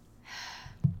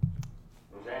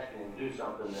 I was asking him to do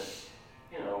something that,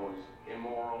 you know, was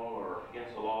immoral or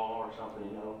against the law or something,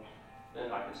 you know,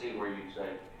 then I could see where you'd say,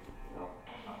 you know,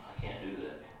 I can't do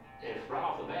that. If right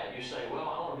off the bat you say, well,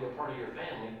 I want to be a part of your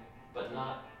family, but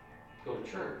not go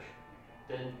to church,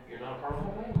 then you're not a part of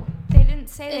my family. They didn't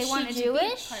say Is they wanted she to be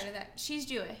Jewish? part of that. She's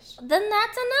Jewish. Then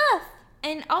that's enough.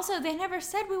 And also, they never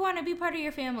said we want to be part of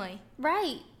your family.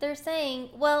 Right. They're saying,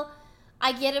 well,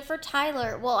 I get it for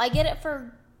Tyler. Well, I get it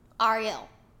for Ariel.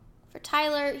 For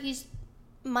Tyler, he's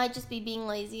might just be being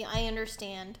lazy. I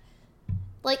understand.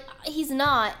 Like, he's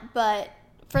not, but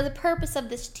for the purpose of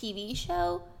this TV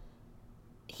show,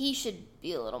 he should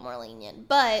be a little more lenient.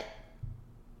 But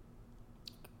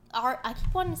I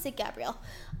keep wanting to say Gabrielle.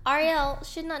 Ariel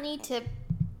should not need to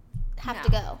have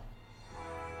to go.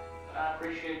 I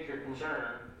appreciate your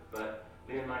concern, but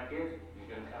me and my kids, you're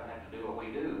going to kind of have to do what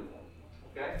we do,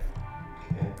 okay?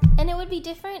 And it would be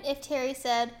different if Terry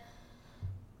said,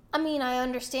 I mean, I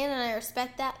understand and I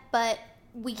respect that, but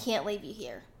we can't leave you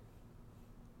here.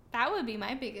 That would be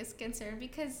my biggest concern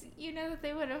because, you know,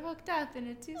 they would have hooked up in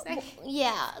a 2 seconds.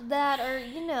 Yeah, that or,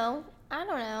 you know, I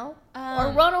don't know.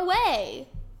 Or run away.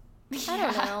 I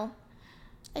don't know.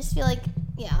 I just feel like,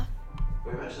 yeah.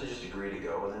 We eventually just agreed to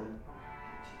go with him.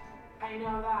 I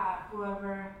know that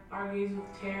whoever argues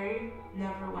with Terry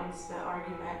never wins the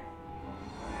argument.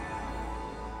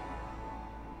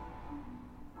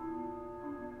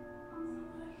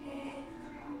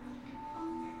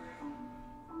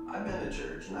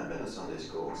 church and I've been to Sunday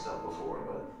school and stuff before,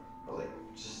 but I was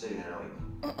like just sitting there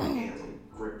like my hands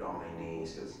like gripped on my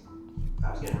knees because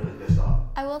I was getting really pissed off.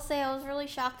 I will say I was really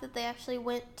shocked that they actually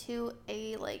went to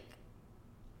a like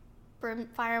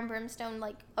fire and brimstone,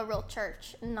 like a real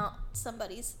church, not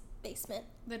somebody's basement.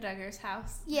 The Duggar's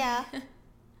house. Yeah.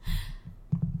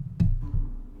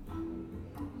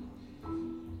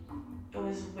 It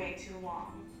was way too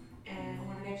long, and I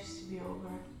wanted it just to be over.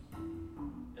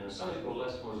 And the Sunday school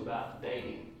lesson was about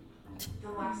dating. The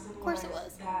lesson Of course it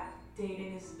was. that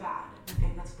dating is bad. I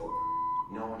think that's bull.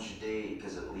 No one should date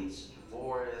because it leads to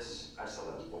divorce. I just thought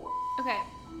that was bull. Okay.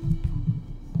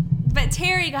 But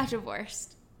Terry got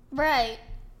divorced. Right.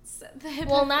 So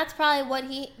Well, and that's probably what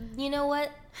you know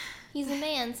what? He's a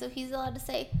man, so he's allowed to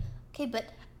say, okay, but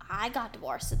I got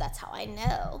divorced, so that's how I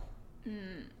know.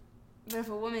 But if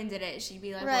a woman did it, she'd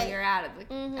be like, Right. well, you're out of the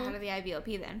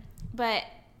IBLP then. But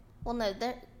Well, no,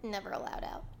 they're never allowed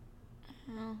out.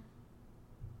 oh.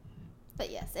 But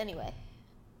yes, anyway.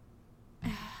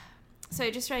 So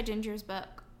I just read Ginger's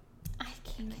book. I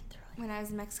can't get through it. When I was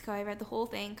in Mexico, I read the whole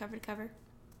thing cover to cover.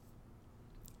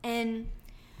 And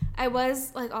I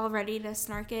was like all ready to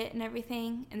snark it and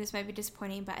everything, and this might be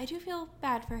disappointing, but I do feel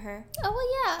bad for her. Oh,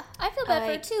 well, yeah. I feel bad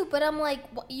for her, too, but I'm like,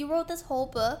 you wrote this whole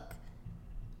book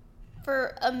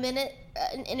for a minute,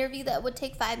 an interview that would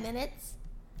take 5 minutes?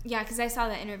 Yeah, because I saw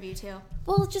that interview, too.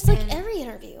 Well, just like every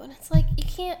interview, and it's like, you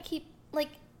can't keep, like,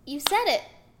 you said it.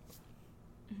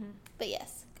 Mm-hmm. But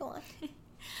yes, go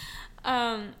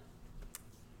on.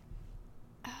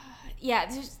 Yeah,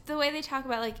 just the way they talk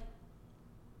about, like,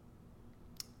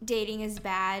 dating is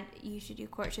bad, you should do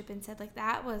courtship instead. Like,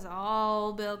 that was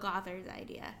all Bill Gothard's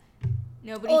idea.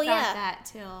 Nobody thought that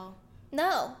till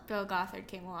Bill Gothard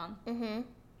came along. Mm-hmm.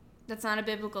 That's not a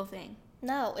biblical thing.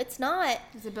 No, it's not.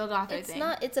 It's a Bill Gothard thing. It's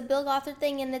not. It's a Bill Gothard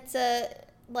thing, and it's a,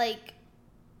 like,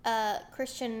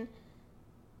 Christian,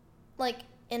 like,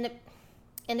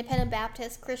 independent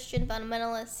Baptist, Christian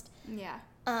fundamentalist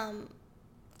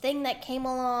thing that came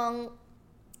along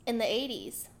in the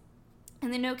 80s.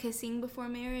 And the no kissing before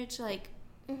marriage, like,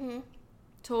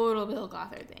 total Bill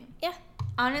Gothard thing. Yeah.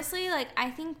 Honestly, like, I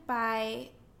think by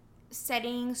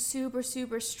setting super,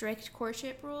 super strict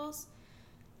courtship rules,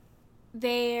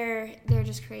 they're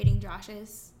just creating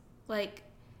Joshes. Like,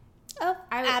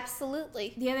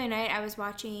 absolutely. The other night, I was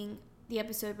watching the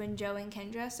episode when Joe and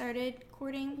Kendra started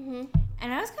courting,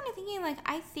 and I was kind of thinking, like,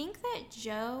 I think that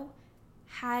Joe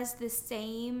has the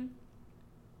same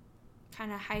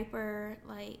kind of hyper,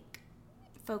 like,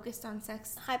 focused on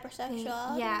sex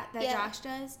hypersexuality. Yeah, that Josh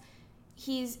does.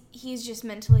 He's just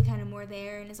mentally kind of more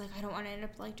there and is like, I don't want to end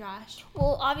up like Josh.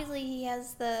 Well, obviously he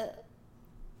has the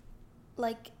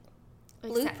like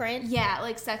blueprint.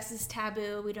 Like sex is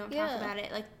taboo. We don't talk about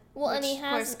it. Like, well, and he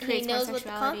knows what the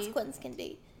consequence can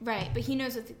be. Right, but he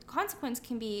knows what the consequence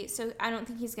can be. So I don't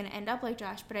think he's going to end up like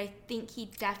Josh, but I think he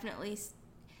definitely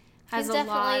has a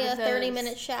lot of those.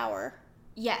 30-minute shower.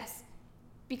 Yes,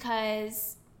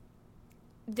 because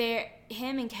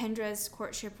him and Kendra's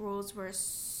courtship rules were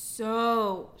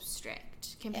so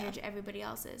strict compared to everybody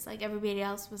else's. Like, everybody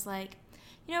else was like,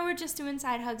 you know, we're just doing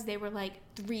side hugs. They were like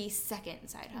 3-second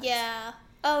side hugs. Yeah.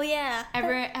 Oh, yeah.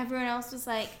 Everyone else was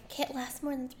like, can't last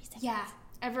more than 3 seconds. Yeah.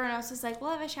 Everyone else was like, we'll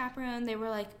have a chaperone. They were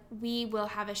like, we will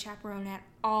have a chaperone at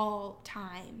all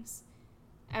times.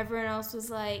 Everyone else was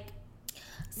like,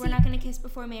 we're not going to kiss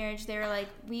before marriage. They were like,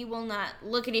 we will not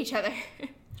look at each other.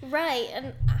 Right.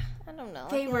 And I don't know.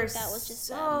 They were like that was just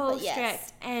so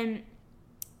strict. And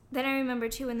then I remember,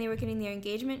 too, when they were getting their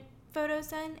engagement photos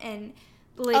done, and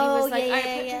the lady was like, all right,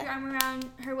 put your arm around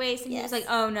her waist. And he was like,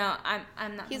 oh, no,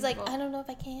 I'm not. He's like, I don't know if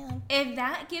I can. If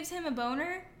that gives him a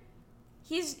boner,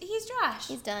 he's Josh.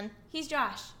 He's done. He's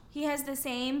Josh. He has the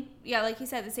same, like you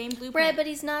said, the same blueprint. Right, but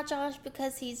he's not Josh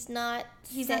because he's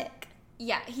sick.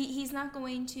 He's not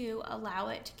going to allow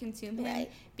it to consume him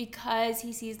because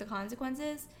he sees the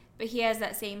consequences, but he has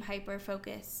that same hyper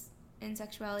focus in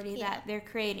sexuality that they're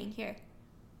creating here.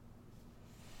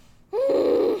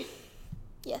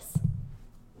 Yes.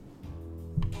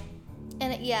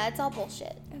 And it's all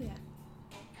bullshit. Oh, yeah.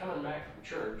 Coming back from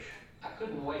church, I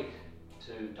couldn't wait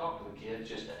to talk to the kids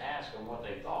just to ask them what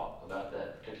they thought about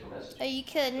that particular message. Oh, you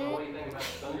couldn't? So what do you think about the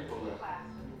Sunday school? Class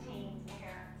with the teens and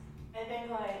parents. I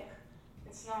think, like,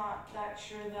 it's not that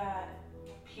sure that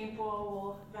people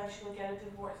will eventually get a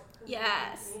divorce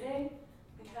because they're dating,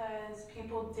 because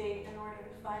people date in order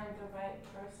to find the right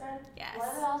person. Yes. One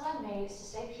of the vows I've made is to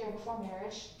stay pure before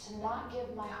marriage, to not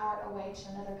give my heart away to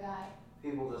another guy.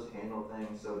 People just handle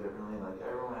things so differently. Like,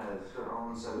 everyone has their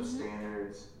own set of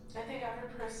standards. I think every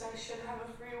person should have a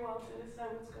free will to decide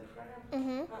what's good for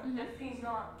him. If he's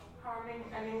not harming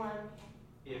anyone.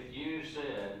 If you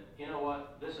said, you know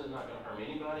what, this is not going to harm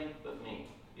anybody but me,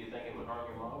 do you think it would harm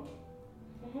your mom?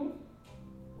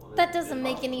 Well, That doesn't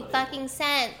make any fucking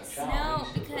sense. No,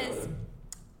 because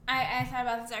I thought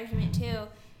about this argument too.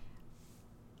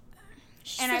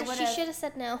 She should have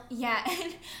said no. Yeah,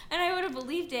 and I would have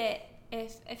believed it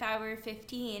if I were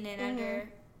 15 and under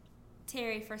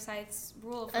Terry Forsyth's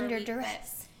rule for under a week,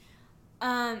 duress.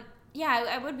 But, yeah,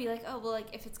 I would be like, oh well,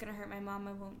 like if it's gonna hurt my mom,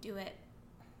 I won't do it.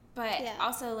 But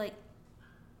also, like,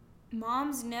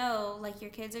 moms know, like, your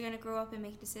kids are gonna grow up and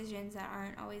make decisions that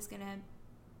aren't always gonna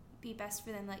be best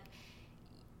for them. Like,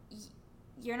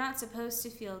 you're not supposed to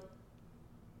feel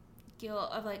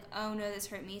guilt of like, oh no, this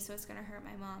hurt me, so it's gonna hurt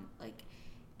my mom. Like,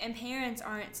 and parents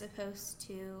aren't supposed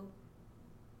to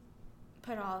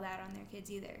put all that on their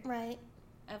kids either. Right.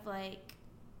 Of like,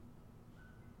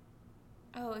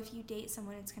 oh, if you date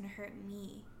someone, it's gonna hurt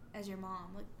me as your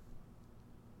mom. Like,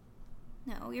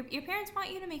 no, your parents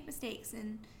want you to make mistakes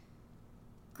and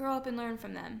grow up and learn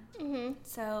from them.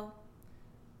 So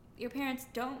your parents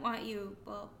don't want you,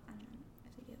 well, I don't know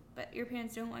if they do, but your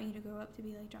parents don't want you to grow up to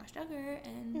be like Josh Duggar,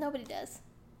 and nobody does.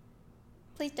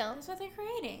 Please don't. That's what they're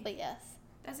creating. But yes.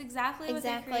 That's exactly what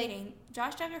they're creating.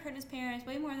 Josh Duggar hurt his parents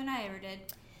way more than I ever did.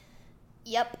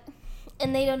 Yep.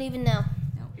 And they don't even know.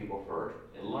 People first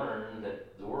and learn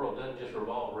that the world doesn't just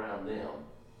revolve around them.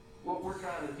 What we're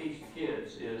trying to teach the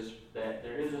kids is that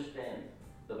there is a standard.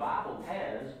 The Bible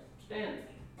has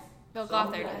standards. Bill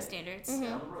Gothard has standards.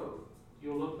 Down the road,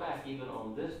 you'll look back even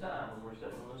on this time when we're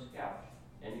sitting on this couch,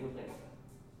 and you'll think about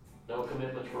it. No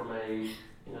commitments were made,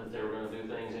 that they were going to do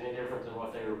things any different than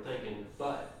what they were thinking,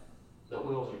 but the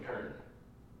wheels are turning.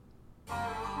 Got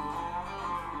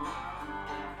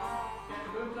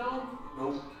your boots on?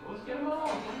 Nope. Let's get them on.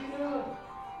 What are you doing?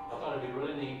 I thought it'd be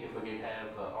really neat if we could have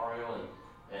Ariel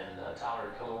and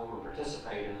Tyler come over and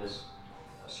participate in this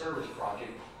service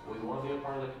project. We want to be a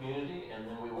part of the community, and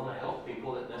then we want to help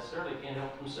people that necessarily can't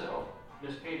help themselves.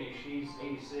 Miss Katie, she's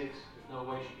 86. There's no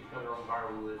way she could cut her own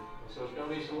firewood. So it's going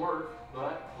to be some work,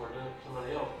 but we're doing it for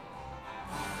somebody else.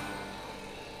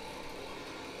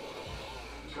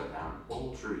 Cut down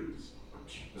old trees.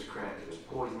 There's cracked. There's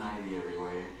poison ivy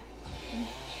everywhere.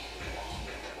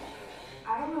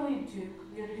 I don't really do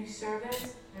community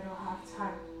service. I don't have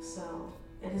time, so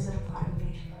it doesn't apply to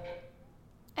me.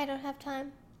 I don't have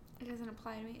time. It doesn't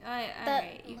apply to me.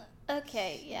 Alright.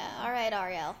 Okay, yeah. Alright,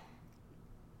 Ariel.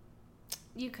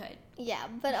 You could. Yeah,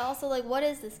 but also, like, what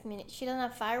is this community? She doesn't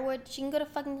have firewood. She can go to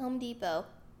fucking Home Depot.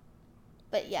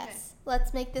 But yes,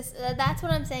 let's make this... that's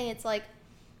what I'm saying. It's like,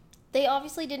 they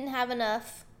obviously didn't have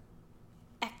enough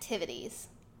activities.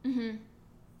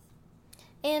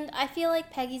 And I feel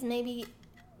like Peggy's maybe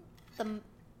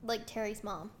Terry's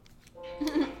mom.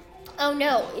 Oh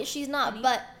no, she's not,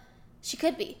 but she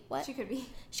could be. What? She could be.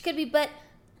 She could be, but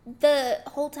the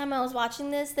whole time I was watching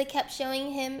this, they kept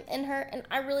showing him and her, and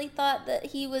I really thought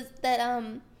that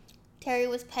Terry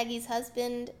was Peggy's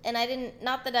husband, and I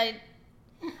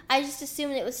just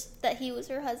assumed it was that he was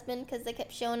her husband because they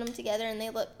kept showing them together, and they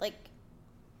looked like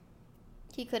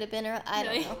he could have been her. I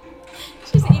don't know.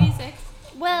 She's 86.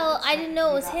 Well, I didn't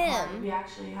know it was him. We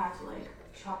actually had to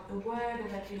chop the wood, and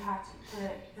then you had to put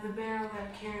it in the barrel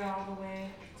and carry it all the way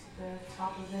to the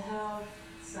top of the hill.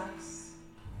 It sucks.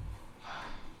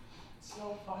 It's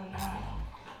no fun now.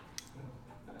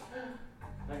 I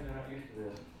think they're not used to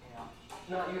this.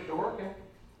 Yeah. Not used to working.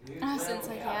 So it's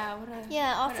like, what a...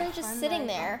 Yeah, also just sitting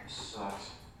there.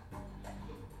 Sucks.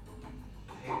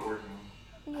 I hate working.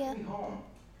 Yeah. I be home.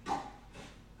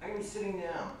 I can be sitting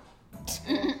down.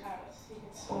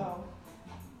 Slow.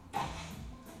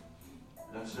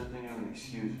 That's the thing of an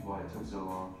excuse why it took so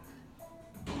long.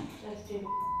 Let's do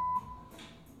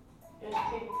the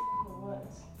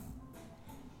woods.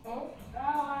 Oh,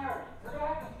 Tyler, we're gonna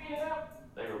have to speed it up.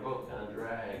 They were both kind of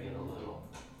dragging a little.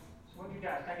 So what'd you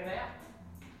guys take a nap?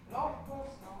 No, of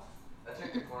course not. I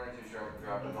took the corner too sharp and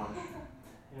dropped a bunch.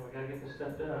 We gotta get this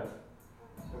stuff done.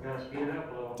 So we gotta speed it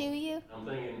up a little. Do you? I'm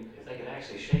thinking if they could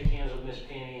actually shake hands with Miss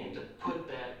Penny and to put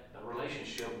that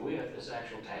relationship with this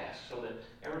actual task, so that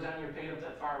every time you're picking up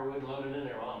that firewood and loading it in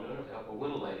there while I'm doing it, help a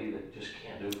little lady that just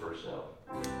can't do it for herself.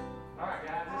 All right,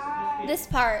 guys, this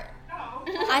part.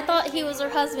 I thought he was her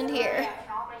husband here.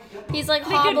 He's like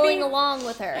hobbling along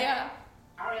with her. Yeah.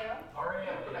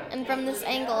 And from this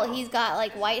angle, he's got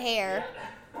like white hair.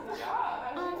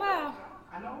 Oh wow.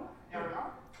 I know. Here we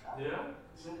are. Yeah.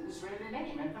 It's ready to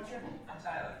name it. What's your name?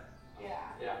 Yeah.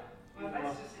 Yeah. Well,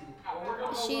 nice to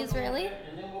see you. She's really?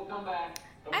 And then we'll come back.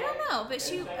 I don't know, but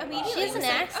she immediately She has an was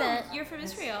like, accent. "Oh, you're from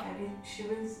Israel." She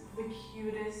was the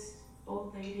cutest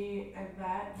old lady I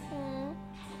met.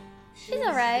 She She's was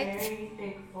alright. very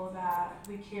thankful that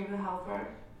we came to help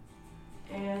her,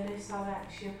 and I saw that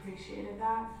she appreciated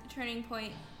that. Turning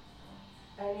point.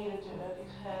 I need to do it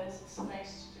because it's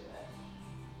nice to do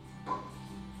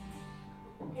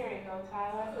it. Here you go,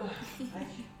 Tyler.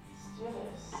 Let's do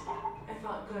this. I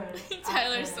felt good.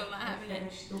 Tyler's still not having it. I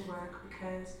finished the work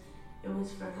because it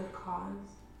was for a good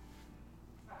cause.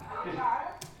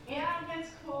 Yeah,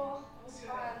 it's cool. It was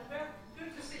fun.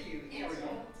 Good to see you. Here we go.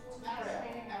 Nice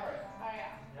meeting you. Oh,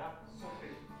 yeah. Yeah,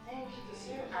 Sophie. Thank you. Good to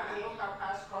see you. Look our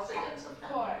paths cross again sometime.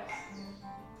 Of course.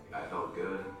 I felt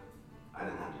good. I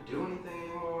didn't have to do anything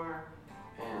anymore,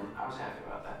 and I was happy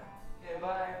about that. Yeah,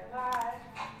 bye. Bye.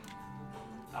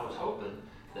 I was hoping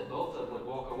that both of them would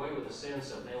walk away with a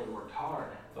sense of, man, we worked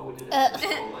hard, but we did it for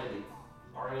this old lady.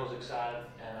 Ariel's excited,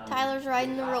 and Tyler's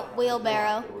riding the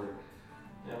wheelbarrow.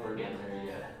 We're getting there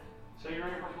yet. So you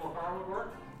ready for some more firewood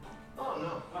work? Oh,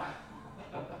 no.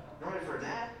 I'm ready for a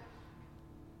nap.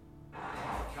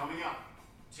 Coming up,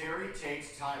 Terry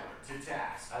takes Tyler to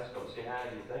task. I just don't see how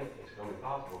you think it's going to be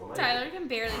possible to make Tyler can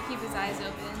barely keep his eyes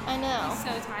open. I know. He's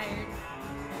so tired.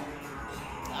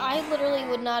 I literally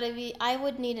would not have. I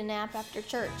would need a nap after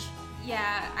church.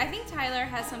 Yeah, I think Tyler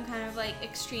has some kind of like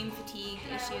extreme fatigue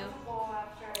issue.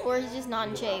 Or he's just not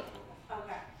in shape.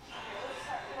 Okay.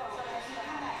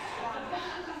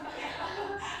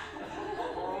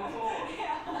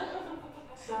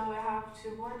 So I have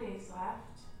 2 more days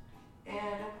left, and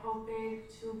I'm hoping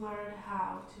to learn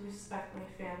how to respect my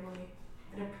family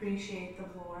and appreciate them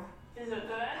more. Is it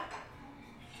good?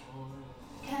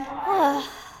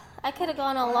 I could have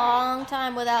gone a long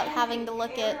time without having to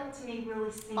look at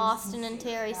Austin and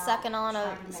Terry sucking on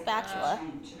a spatula.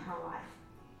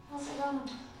 How's it going?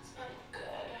 Good.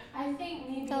 I think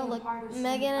me being Oh, a look, part of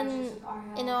Megan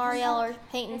and Ariel are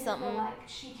painting something. like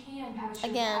she can have a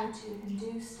Again. attitude and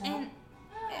do stuff. And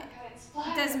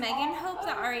does Megan hope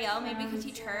that Ariel maybe could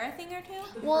teach her a thing or two?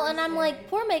 Well, and I'm like,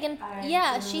 poor Megan.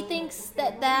 Yeah, she thinks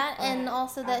that, and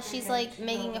also that she's like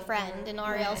making a friend, and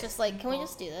Ariel's just like, can we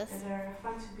just do this? They're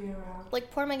fun to be around. Like,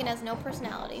 poor Megan has no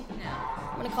personality. No.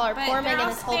 I'm gonna call her But poor they're Megan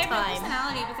also, this whole they have no time.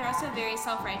 personality, but they're also very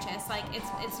self-righteous. Like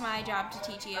it's my job to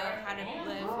teach you how to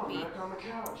live and be. Back on the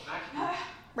couch.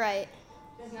 Right.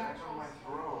 Back on my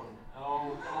throne.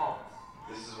 Oh, come on.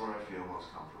 This is where I feel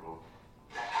most comfortable.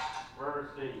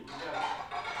 Mercy. You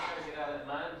gotta get out of that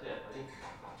mindset, buddy.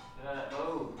 Get out of that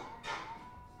mode.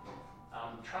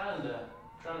 I'm trying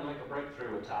to make a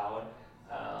breakthrough with Tyler.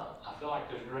 I feel like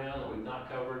there's ground that we've not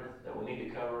covered that we need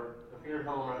to cover. If you're at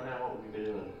home right now, what would you be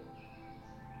doing?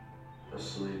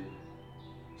 Asleep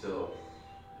till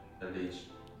at least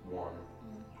 1.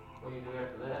 What do you do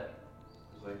after that?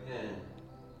 It's like, eh.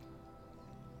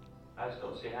 I just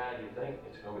don't see how you think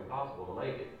it's going to be possible to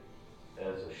make it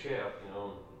as a chef,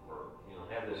 or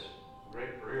have this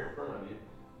great career in front of you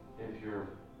if your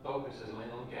focus is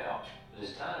laying on the couch. But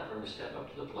it's time for him to step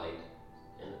up to the plate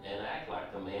and act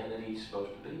like the man that he's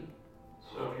supposed to be.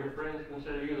 So do your friends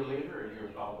consider you the leader, or you're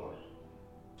a follower?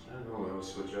 I don't know, I will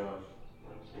switch off.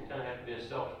 So you kind of have to be a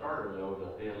self-starter, though,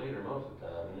 to be a leader most of the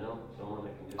time, Someone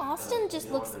that can just... Austin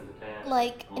just looks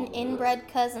like an inbred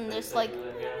cousin, just like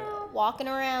walking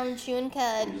around chewing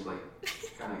cud. And just like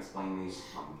kind of explain these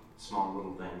small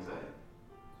little things that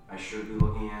I should be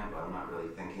looking at, but I'm not really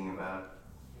thinking about.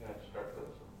 You have to start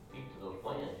putting some feet to those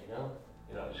plans,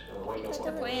 You're not just going to wake He up doesn't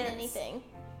one plan day anything.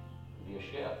 and be a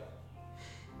chef,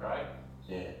 right?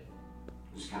 Yeah. It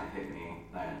just kind of hit me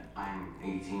that I'm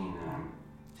 18 and I'm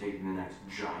taking the next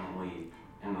giant leap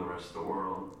into the rest of the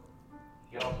world.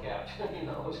 Get off the couch,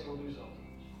 let's go do something.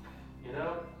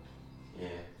 Yeah.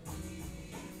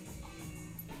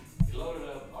 We loaded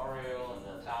up Ariel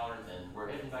and Tyler, and we're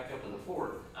heading back up to the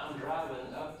fort. I'm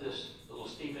driving up this little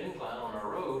steep incline on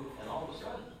our road, and all of a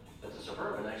sudden, the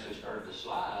Suburban actually started to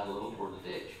slide a little toward the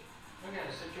ditch. We got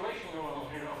a situation going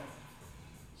on here,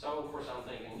 So, of course, I'm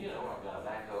thinking, I've got a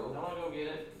backhoe. I'm going to go get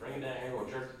it, bring it down here, we'll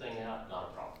jerk the thing out, not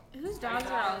a problem. Whose dogs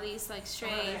are all these like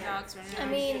stray dogs running I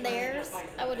around? mean, theirs,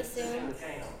 I would assume.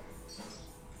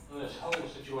 When this whole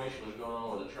situation was going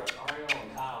on with the truck, Ariel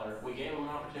and Tyler, we gave them an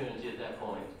opportunity at that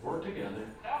point to work together.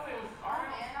 Help him,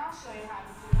 Ariel, and I'll show you how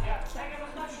to do that. Yeah, take him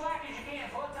as much slack as you can.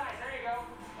 Pull it tight. There you go.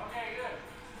 Okay, good.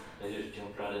 They just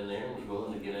jumped right in there and was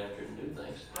willing to get after it and do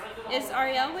things. Is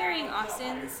Ariel wearing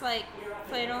Austin's like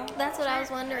flannel? That's what I was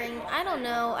wondering. I don't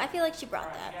know. I feel like she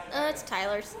brought that. It's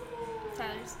Tyler's.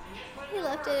 Tyler's. He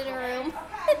left it in her room.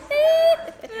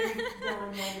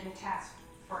 Dylan made a task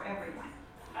for everyone.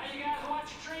 Hey, you guys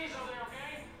watch your trees over there,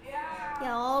 okay?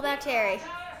 Yeah, all about Terry.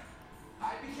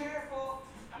 I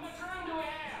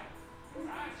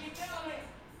Alright, keep telling me.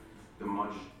 The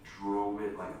mud just drove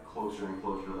it like closer and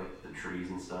closer to like the trees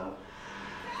and stuff.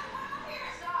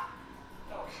 Stop.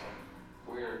 Okay.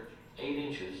 We're 8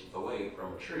 inches away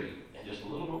from a tree, and just a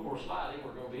little bit more sliding,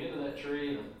 we're going to be into that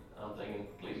tree, and I'm thinking,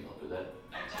 please don't do that.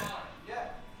 Hey, Tyler. Yeah.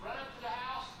 Run up to the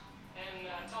house and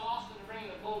tell Austin to bring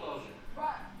the bulldozer.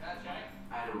 Right. That's okay.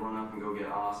 I had to run up and go get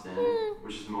Austin,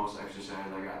 which is the most exercise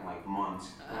I got in like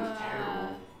months. It was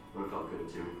terrible, but it felt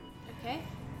good too. Okay.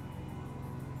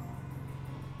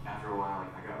 After a while,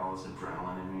 like, I got all this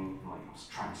adrenaline in me. Like, I was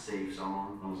trying to save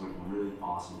someone. It was like a really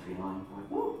awesome feeling. I'm like,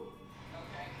 woo!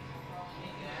 Okay, no problem. You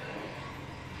get out of here.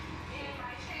 Need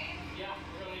my chain? Yeah,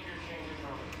 we're going to need your chain in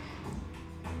moment.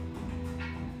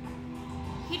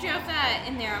 He drove that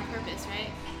in there on purpose,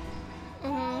 right?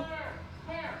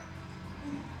 Mm-hmm. Here.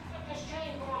 Put this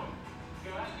chain for me.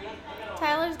 Good, good.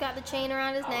 Tyler's got the chain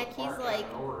around his neck. He's like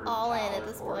all in at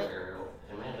this point.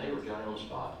 And man, they were Johnny on the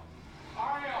spot.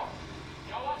 Ariel,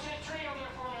 y'all watch that tree over there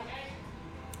for me, okay?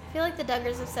 I feel like the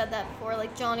Duggars have said that before,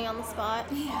 like Johnny on the spot.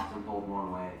 Austin pulled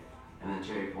one way, and then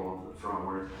Cherry pulled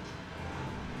frontward.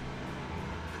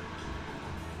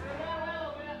 Turn it down a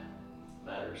little bit.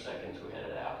 Matter of seconds, we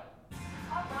headed out.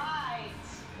 All right.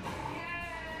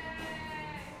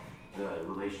 The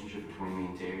relationship between me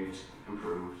and Terry just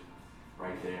improved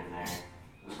right there and there.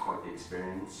 It was quite the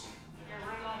experience.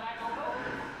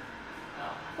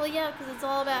 Well, yeah, because it's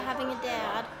all about having a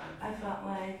dad. I felt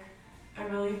like I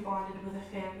really bonded with a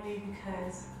family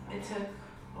because it took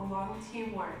a lot of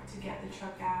teamwork to get the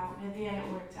truck out, and at the end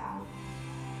it worked out.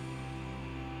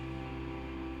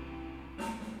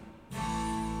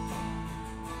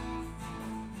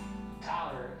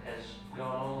 Tyler has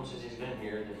gone on since he's been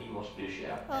here that he wants to be a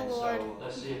chef. Oh, and Lord. So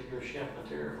let's see if you're chef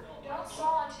material. Don't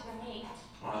saw into the meat.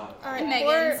 All right,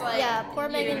 Megan's poor, like, yeah, poor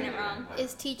you're Megan doing it wrong.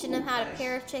 is teaching him how to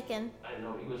pair a chicken. I didn't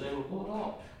know he was able to pull it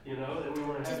off. You know, that we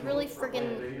weren't Which is having really to work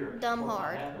friggin' for a year. dumb What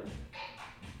hard. happened?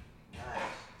 Nice.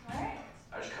 Alright.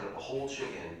 I just cut up a whole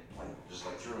chicken, like just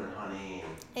like threw in honey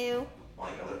and Ew.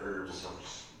 like other herbs and stuff.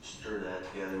 Just stir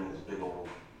that together in this big old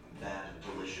vat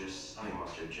of delicious honey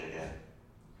mustard chicken.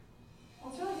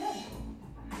 Well, it's really good.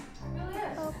 It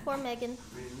really is. Oh, poor Megan.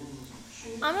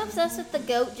 I'm obsessed with the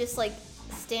goat just like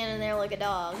standing there like a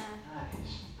dog.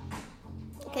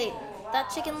 Okay,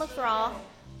 that chicken looks raw.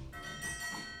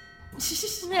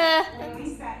 Nah, When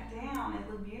we sat down,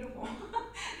 it looked beautiful.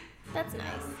 that's nice.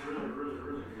 Really, really,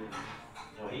 really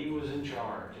good. No, he was in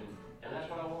charge, and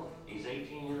that's what I want. He's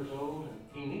 18 years old, and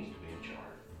he needs to be in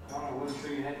charge. I wasn't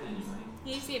sure you had anybody.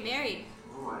 He needs to get married.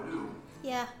 Oh, I do.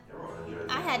 Yeah, Everyone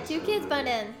enjoys I it. had 2 It's kids by really-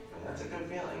 then. That's a good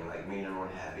feeling, like making everyone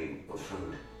happy with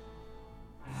food.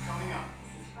 Coming up,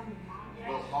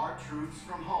 will hard truths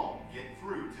from home get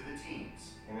through to the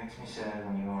teens? It makes me sad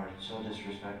when you are so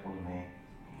disrespectful to me.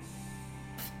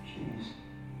 Jeez.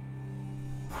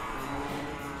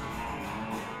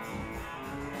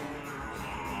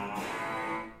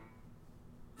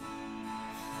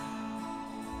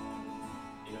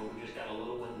 You know, we just got a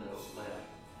little window left.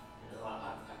 You know,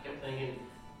 I kept thinking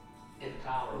if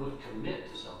Tyler would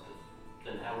commit to something,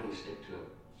 then how would he stick to it?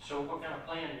 So what kind of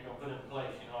plan are you going to put in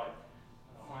place? You know, like,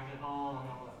 when I get home, I'm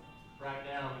going to write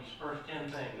down these first 10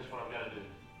 things. This is what I've got to do.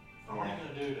 What are you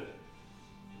going to do to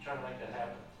try to make that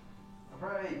happen? I'll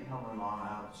probably help my mom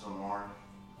out some more.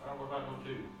 All right, what about number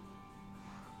 2?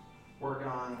 Work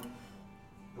on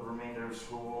the remainder of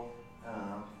school. I don't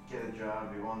know, get a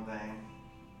job, be one thing.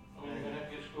 I mean, you're going to have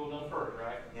to get school done first,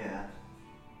 right? Yeah.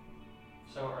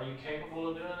 So are you capable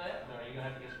of doing that? Or are you going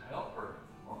to have to get some help? Or?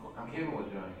 Well, I'm capable of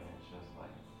doing it. It's just like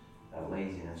that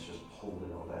laziness just pulled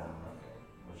it all down, Okay.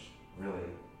 which really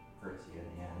hurts you in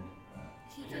the end.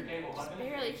 He You're can capable. How just can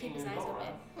you barely be keep his 18 eyes years old, open.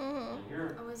 right? Mm-hmm. And you're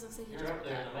Always looks like he You're just up woke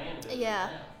there in up. the man business Yeah.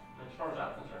 now. And as far as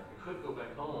I'm concerned, you could go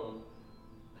back home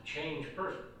a changed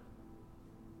person.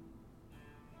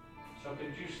 So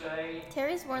could you say?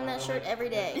 Terry's worn that shirt every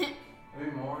day.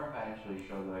 Maybe more if I actually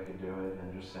showed that I could do it than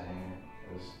just saying it.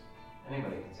 Because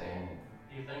anybody can say anything.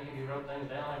 Do you think if you wrote things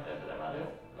down like that might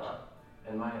help? Not.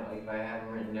 And my, like, if I had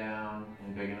them written down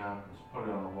and big enough, just put it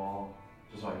on the wall,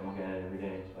 just so I can look at it every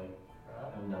day. It's like, I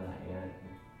haven't done that yet.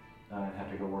 And I'd have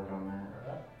to go work on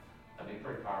that. Right. That'd be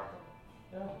pretty powerful.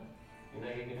 Yeah. You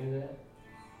think you can do that?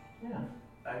 Yeah.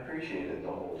 I appreciated the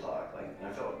whole talk, like, and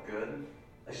I felt good.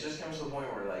 It just comes to the point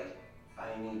where, like,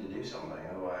 I need to do something,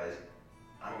 otherwise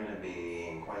I'm gonna be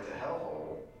in quite the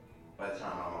hellhole by the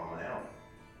time I'm on my own,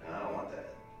 and I don't want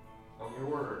that. On your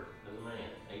word, as a man,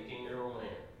 18-year-old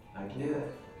man. I can do that.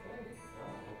 Okay. All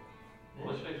right. Well,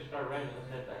 let's fix it, start writing. Let's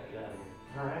head back, get out of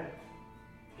here. All right.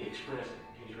 He expressed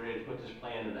it. He's ready to put this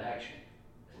plan into action.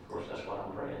 And of course, that's what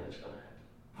I'm praying that's going to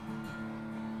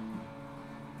happen.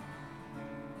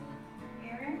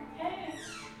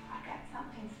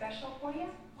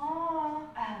 Aw.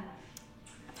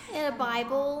 And a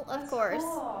Bible, of course.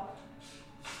 Cool.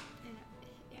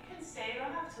 You can stay. You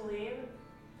don't have to leave.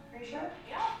 Are you sure?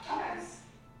 Yeah, of course.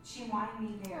 She wanted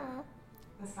me there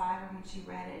beside her when she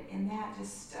read it, and that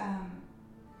just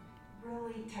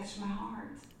really touched my heart.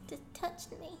 Just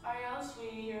touched me. Ariel,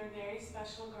 sweetie, you're a very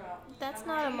special girl. That's I'm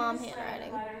not a writing mom this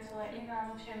handwriting. letter to let you know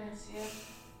how much I miss you.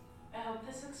 I hope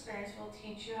this experience will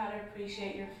teach you how to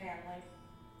appreciate your family.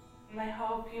 And I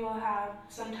hope you will have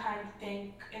some time to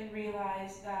think and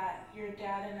realize that your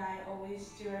dad and I always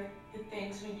do the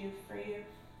things we do for you,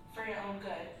 for your own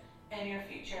good and your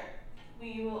future.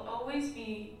 We will always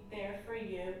be there for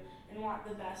you and want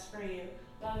the best for you.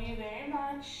 Love you very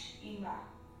much, Ema.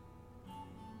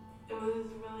 It was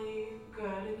really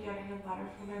good getting a letter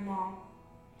from my mom.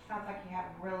 Sounds like you have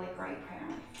really great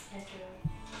parents. I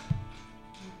do.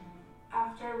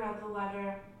 After I read the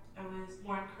letter, I was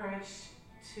more encouraged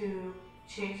to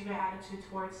change my attitude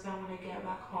towards them when I get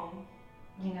back home.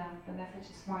 You know, the message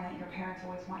is more that your parents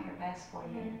always want your best for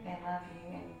you. They love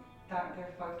you and don't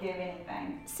therefore give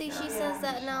anything. See, she says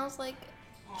that, and I was like,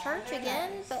 church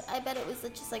again? But I bet it was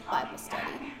just like Bible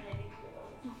study.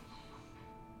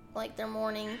 Like their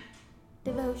morning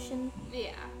devotion.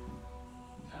 Yeah.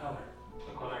 Tyler,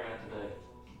 look what I got today.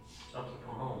 Something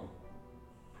from home.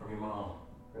 From your mom.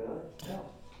 Really? Yeah.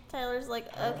 Tyler's like,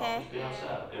 okay. Be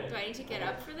outside, okay? Do I need to get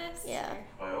up for this? Yeah.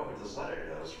 I opened this letter.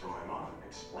 That was from my mom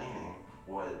explaining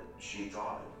what she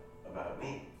thought about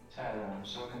me. Tyler, I'm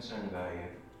so concerned about you.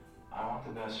 I want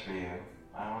the best for you.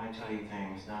 I only tell you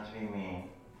things not to be mean.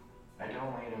 I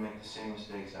don't want you to make the same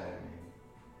mistakes I have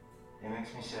made. It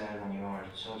makes me sad when you are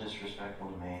so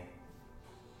disrespectful to me.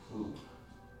 Ooh.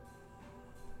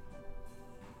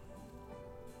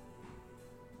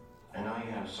 I know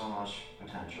you have so much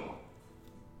potential.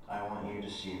 I want you to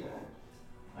see that.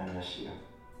 I miss you.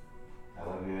 I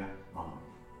love you, Mom.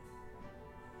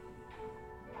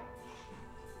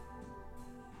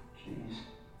 Jeez.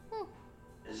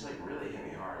 It's like really hit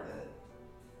me hard that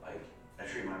like I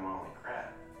treat my mom like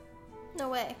crap. No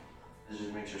way. This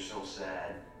just makes her so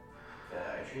sad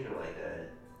that I treat her like that.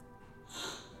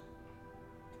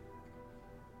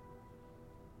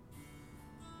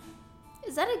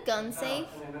 Is that a gun safe?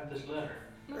 Tell me about this letter.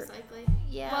 Most likely.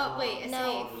 Yeah. Well, wait, a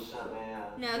no. safe.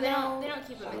 No, No, they don't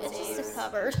keep them in It's safes. just a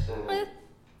cupboard.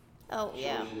 Oh, She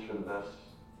yeah. wishes for the best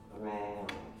of me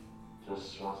and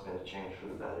just wants me to change for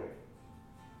the better.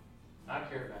 I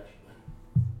care about you, man.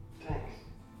 Thanks.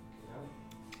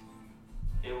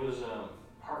 You know? It was a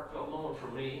heartfelt moment for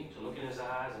me to look in his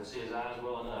eyes and see his eyes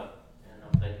welling up. And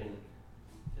I'm thinking,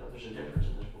 you know, there's a difference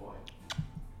in this boy.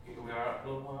 You can be all right for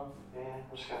a little while? Yeah,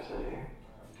 I'm just gonna sit here.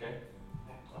 Okay.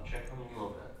 I'll check on you in a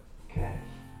little bit. Okay.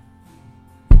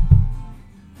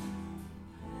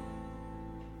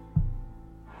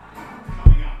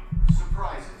 Coming up,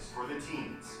 surprises for the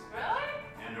teens.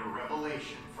 Really? And a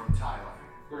revelation from Tyler.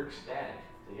 We're ecstatic.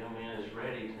 The young man is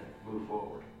ready to move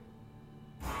forward.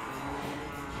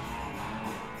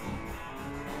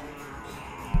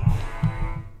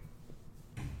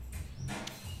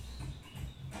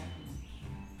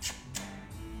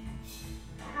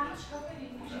 How much cover do you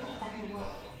usually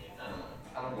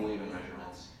I don't believe in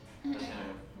measurements. Just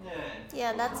gonna,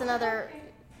 Yeah, that's another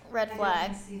red flag. I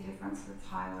didn't see a difference with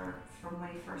Tyler from when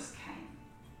he first came.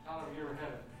 Tyler, have you ever had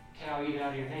a cow eat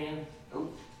out of your hand?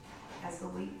 Nope. As the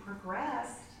week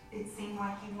progressed, it seemed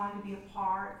like he wanted to be a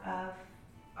part of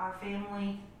our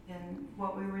family and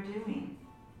what we were doing.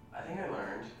 I think I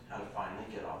learned how to finally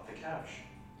get off the couch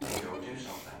and go do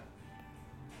something.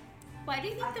 Why do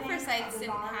you think the Forsyths didn't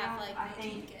have like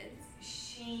 19 kids?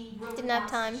 She really Didn't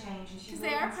have wants time. to change, and she Because really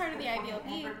they are wants part of to the perform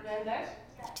IBLP.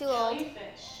 every- Too old.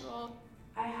 Jellyfish. Well,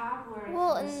 I have learned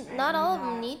Well, from this and not all of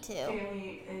family them that need to.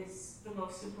 Family is the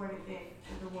most important thing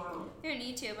in the world. they don't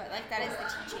need to, but like that is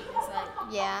the teaching. Is like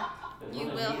Yeah. you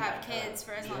will have kids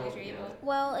for as long as you're able.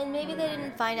 Well, and maybe they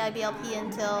didn't find IBLP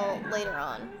until later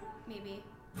on. Maybe.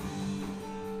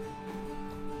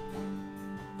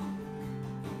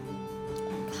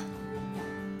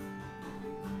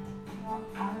 Well,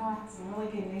 I have some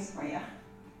really good news for you.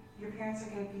 Your parents are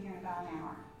going to be here in about an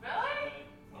hour. Really?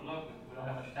 Well, look, we don't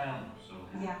have much time, so.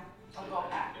 Yeah. I'll go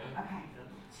back. Okay.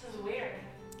 This is weird.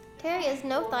 Terry has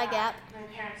no thigh gap. My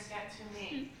parents get to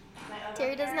me. My other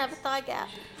Terry doesn't have a parents, thigh gap.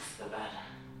 she puts the bed.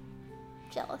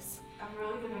 Jealous. I'm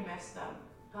really gonna miss them,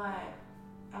 but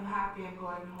I'm happy I'm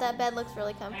going home. That bed looks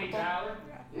really Hey, comfortable. Tyler.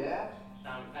 Yeah?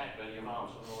 Time to pack, buddy. Your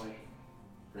mom's on the way.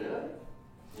 Really?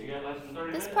 You got less than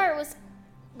 30 This minutes? part was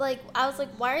like, I was like,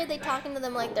 why are they talking to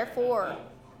them like they're 4?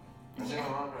 I see my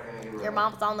mom, but I gotta give her Your a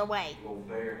mom's on the way. little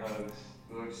bear hugs.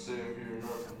 We like to stay up here or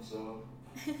nothing, so.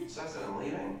 Sucks that I'm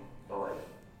leaving, But like,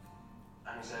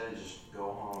 I'm excited to just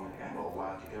go home and I have a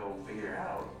lot to go figure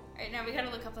out. Alright, now we gotta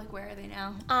look up like where are they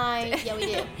now? Yeah, we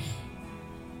do.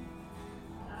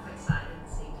 I'm excited to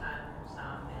see Tyler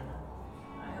some, and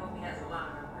I hope he has a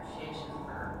lot of appreciation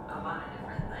for a lot of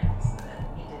different things that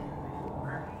he didn't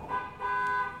before.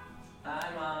 Hi,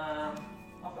 Mom.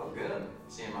 I felt good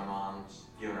seeing my mom, just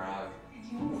giving her a hug.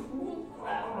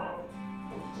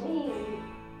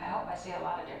 I hope I see a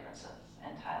lot of differences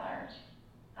in Tyler.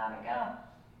 How'd it go?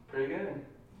 Pretty good.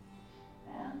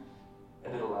 Yeah.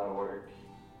 I did a lot of work.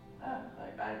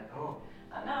 Oh.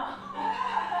 I know.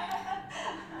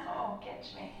 Oh,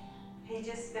 catch me. He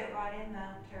just fit right in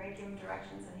though. Terry gave him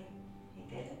directions and he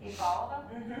did it. You followed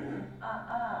him?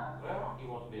 Mm-hmm. Well, he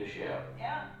wants to be a chef.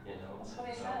 Yeah. You know. That's what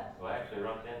he said. Well, actually,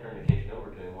 right then turned the kitchen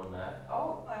over to him one night.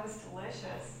 Oh, that was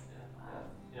delicious.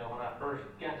 You know, when I first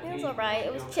got to It was meet him, alright.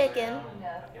 It was joked chicken. around, and I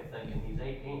kept thinking he's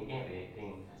 18. He can't be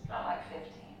 18. It's not like 15.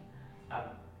 I've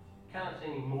kind of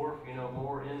seen him morph,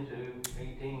 more into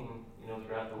 18,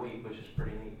 throughout the week, which is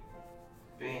pretty neat.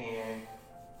 Being here,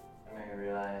 it made me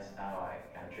realize how I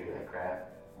kind of treat it like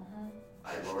crap. I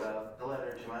wrote out the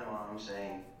letter to my mom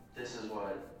saying, this is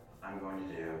what I'm going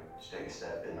to do to take a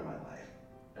step into my life.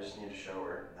 I just need to show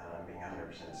her that I'm being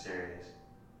 100% serious.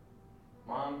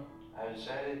 Mom, I've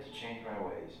decided to change my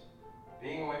ways.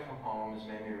 Being away from home has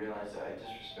made me realize that I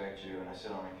disrespect you and I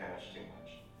sit on the couch too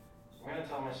much. So I'm going to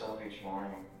tell myself each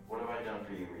morning, what have I done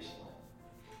for you recently?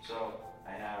 So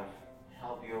I have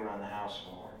help you around the house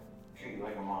more, treat you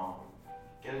like a mom,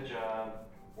 get a job,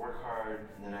 work hard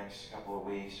in the next couple of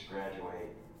weeks,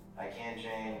 graduate. I can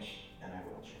change and I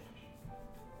will change.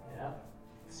 Yeah.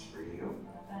 It's for you.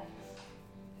 Thanks.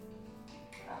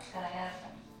 That's gonna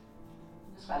happen.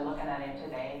 Just by looking at him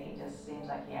today, he just seems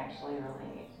like he actually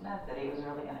really, not that he was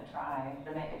really gonna try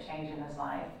to make a change in his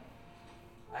life.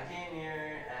 I came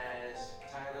here as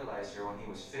Tyler Leister when he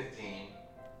was 15,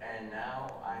 and now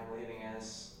I'm leaving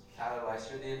as Tyler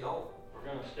Leister, the adult. We're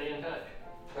going to stay in touch.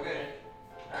 Okay.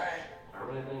 All right. I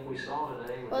really think we saw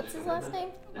today. What's his last name?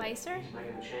 Leister? He's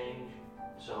making a change.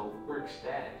 So we're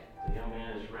ecstatic. The young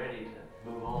man is ready to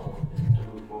move on and to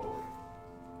move forward.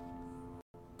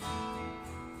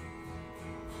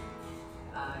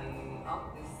 I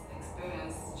hope this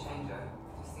experience changes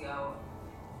to see how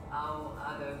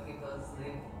other people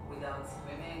live without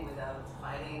screaming, without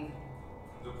fighting.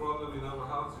 The problem in our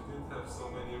house, we didn't have so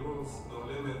many rules, no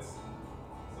limits.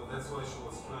 So that's why she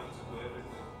was trying to do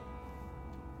everything.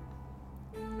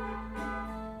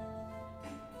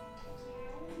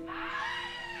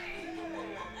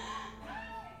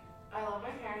 I love my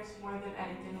parents more than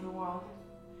anything in the world.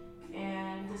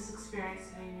 And this experience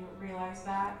made me realize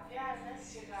that. Yeah, I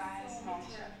miss you guys. Me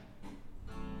too.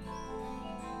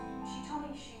 She told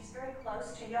me she's very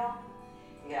close to y'all.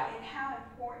 Yeah. And how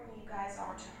important you guys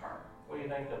are to her. What do you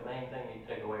think the main thing you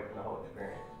take away from the whole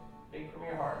experience? Speak from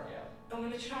your heart, yeah. I'm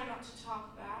gonna try not to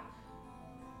talk back.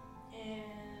 And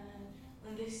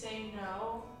when they say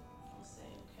no, I'll say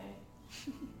okay.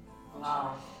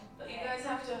 Wow. You guys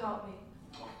have to help me.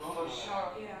 For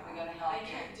sure. Yeah. We're gonna help I you.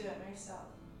 can't do it myself.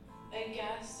 I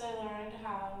guess I learned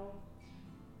how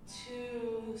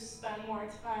to spend more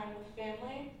time with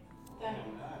family than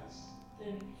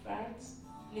friends.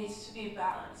 Needs to be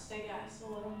balanced, I guess, a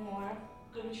little more. I'm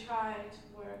gonna try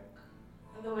to work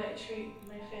on the way I treat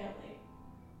my family.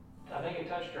 I think it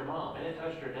touched her mom and it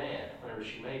touched her dad whenever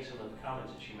she made some of the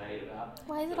comments that she made about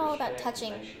Why is it the all about respect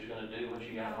touching? and things she was going to do when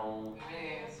she got home.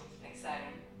 It is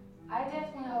exciting. I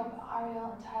definitely hope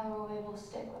Ariel and Tyler will be able to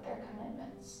stick with their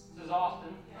commitments. This is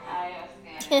Austin. I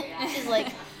understand. Yeah. She's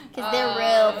like, because they're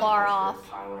real far off.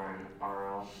 Tyler and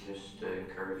RL, just to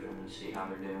encourage them and see how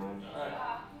they're doing.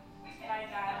 I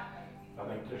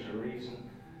think there's a reason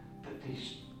that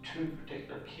these two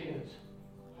particular kids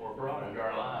were brought into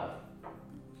our life.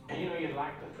 And you'd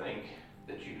like to think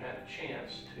that you had a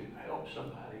chance to help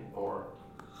somebody or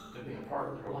to be a part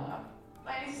of their life. I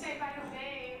need to say bye to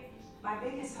Dave. My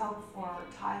biggest hope for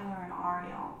Tyler and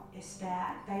Ariel is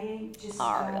that they just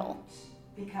Ariel.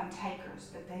 don't become takers,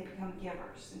 but they become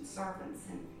givers and servants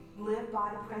and live by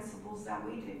the principles that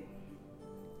we do.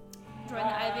 Join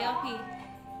the IVLP.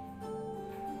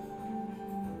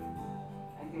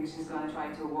 I think she's gonna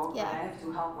try to walk, Yeah. but I have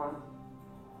to help her.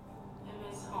 I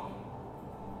miss home.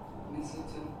 Miss you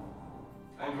too.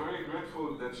 I'm very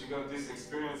grateful that she got this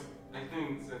experience. I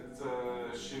think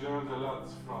that she learned a lot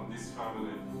from this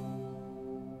family.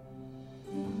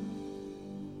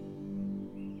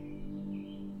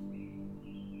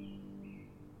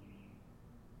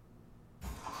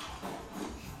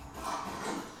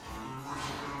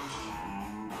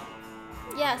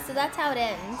 Yeah, so that's how it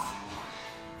ends.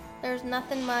 There's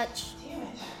nothing much. Damn it.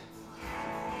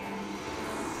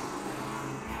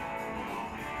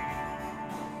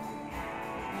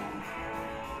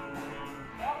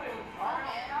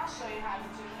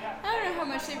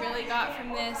 really got from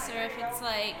this, or if it's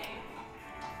like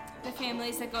the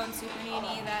families that go in Super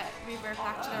Nanny that revert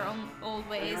back to their own old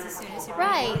ways as soon as Super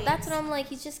Nanny leaves. That's what I'm like.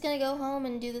 He's just gonna go home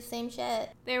and do the same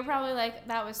shit. They were probably like,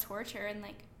 that was torture, and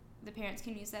like the parents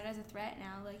can use that as a threat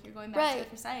now. Like, you're going back to the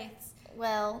Forsyths.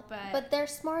 Well, but they're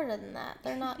smarter than that.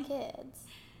 They're not kids.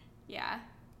 Yeah.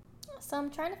 So I'm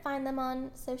trying to find them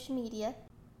on social media.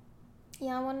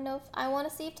 Yeah, I want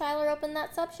to see if Tyler opened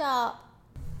that sub shop.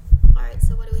 All right,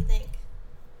 so what do we think?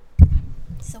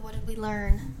 So what did we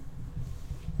learn?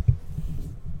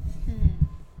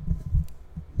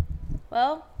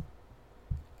 Well,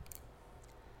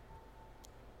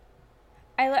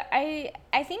 I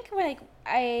think like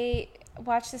I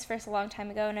watched this first a long time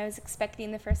ago, and I was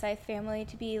expecting the Forsyth family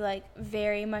to be like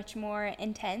very much more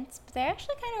intense, but they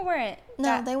actually kind of weren't.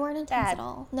 No, they weren't intense at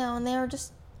all. No, and they were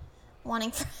just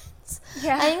wanting friends.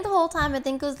 Yeah. I think the whole time,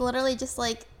 it was literally just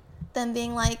like them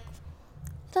being like,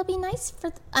 it'll be nice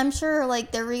for. I'm sure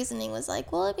like their reasoning was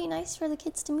like, well, it'd be nice for the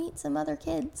kids to meet some other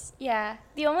kids. Yeah.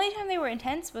 The only time they were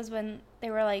intense was when they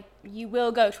were like, you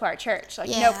will go to our church. Like,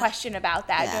 no question about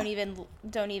that. Yeah.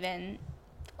 Don't even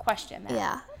question that.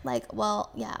 Yeah. Like,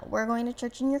 well, yeah, we're going to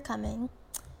church and you're coming.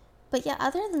 But yeah,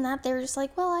 other than that, they were just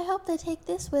like, well, I hope they take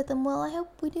this with them. Well, I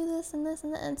hope we do this and this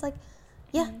and that. And it's like,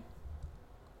 yeah. Mm-hmm.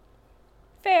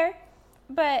 Fair.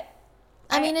 But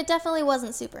I mean, it definitely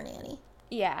wasn't Super Nanny.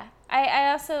 Yeah.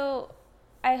 I'm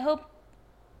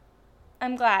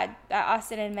glad that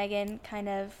Austin and Megan kind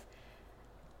of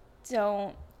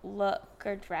don't look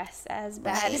or dress as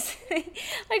bad as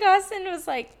like Austin was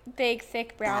like big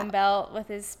thick brown belt with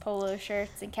his polo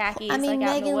shirts and khakis. I mean, like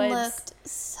out Megan in the woods. Looked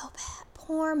so bad.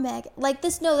 Poor Megan. Like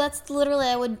this. No, that's literally,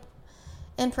 I would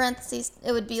in parentheses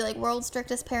it would be like world's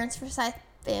strictest parents Forsyth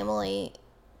family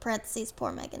parentheses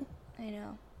poor Megan. I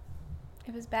know,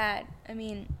 it was bad. I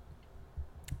mean,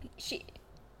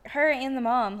 her and the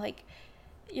mom, like,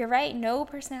 you're right, no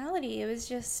personality. It was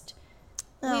just,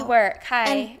 we work.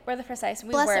 Hi, we're the Forsyths.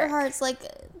 We bless work. Bless their hearts. Like,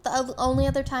 the only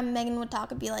other time Megan would talk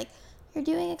would be like, you're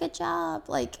doing a good job.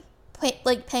 Like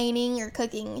painting or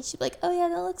cooking. And she'd be like, oh, yeah,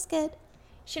 that looks good.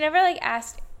 She never, like,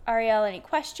 asked Ariel any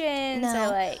questions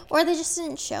or they just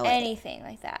didn't show anything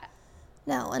like that.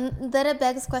 No, and then it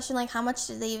begs the question, like, how much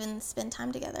did they even spend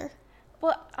time together?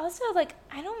 Well, also, like,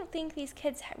 I don't think these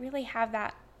kids really have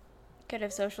that good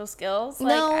of social skills.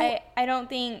 No. Like, I don't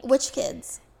think... Which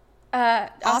kids?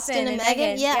 Austin and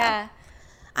Megan? Yeah.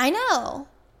 I know.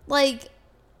 Like,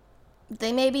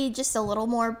 they may be just a little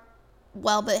more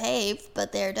well-behaved,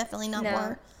 but they're definitely not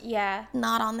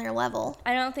not on their level.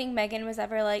 I don't think Megan was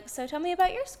ever like, so tell me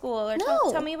about your school, or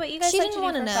tell me what you guys she like didn't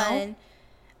to do for know. fun.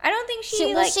 I don't think she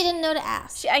didn't know to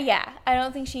ask. I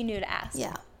don't think she knew to ask.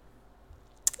 Yeah.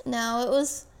 No,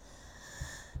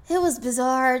 it was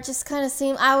bizarre. It just kind of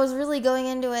seemed, I was really going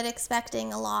into it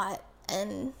expecting a lot,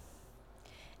 and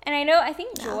I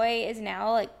think Joy is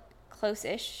now like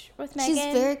close-ish with Megan.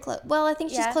 She's very close. Well, I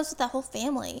think she's close with that whole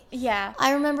family. Yeah.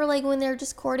 I remember like when they were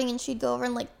just courting, and she'd go over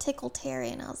and like tickle Terry,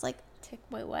 and I was like,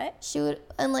 wait, what? She would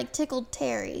and like tickled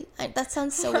Terry. That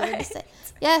sounds so weird to say.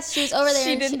 Yes, she was over there.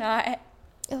 She did not.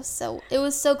 It was so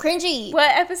cringy.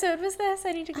 What episode was this?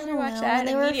 I need to go and watch that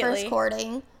when immediately. They were first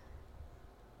courting.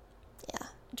 Yeah.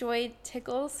 Joy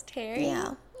tickles Terry?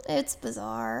 Yeah. It's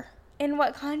bizarre. In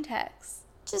what context?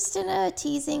 Just in a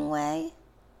teasing way.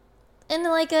 In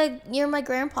like a, you're my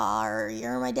grandpa or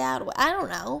you're my dad. I don't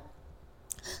know.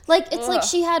 Like, it's like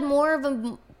she had more of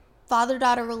a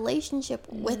father-daughter relationship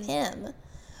with him.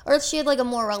 Or she had like a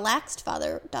more relaxed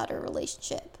father-daughter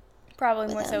relationship.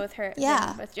 Probably more so with her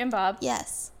than with Jim Bob.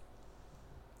 Yes.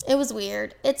 It was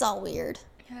weird. It's all weird.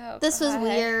 Oh, this was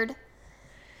weird.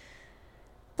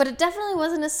 But it definitely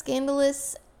wasn't as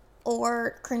scandalous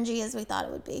or cringy as we thought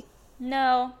it would be.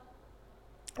 No.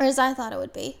 Or as I thought it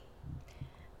would be.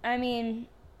 I mean,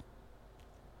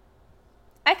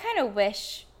 I kind of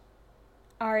wish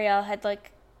Ariel had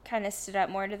like kind of stood up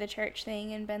more to the church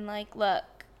thing and been like, look,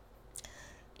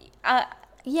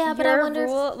 yeah, but I wonder if,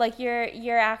 like,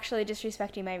 you're actually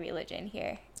disrespecting my religion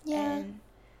here. Yeah. And,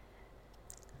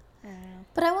 I don't know.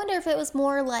 But I wonder if it was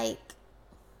more like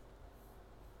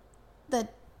the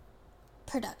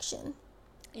production.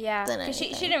 Yeah, because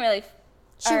she didn't really.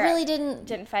 She really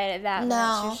didn't fight it that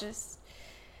much. She was just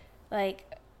like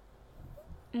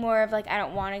more of like, I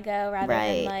don't want to go, rather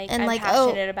than like, I'm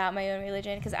passionate about my own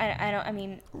religion, because I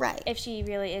mean, if she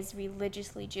really is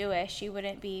religiously Jewish, she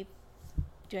wouldn't be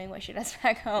doing what she does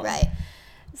back home. Right.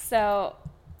 So,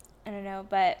 I don't know,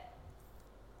 but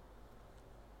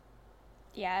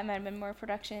yeah, it might have been more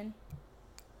production.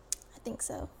 I think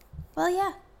so. Well,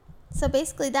 yeah. So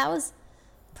basically that was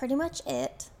pretty much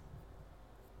it.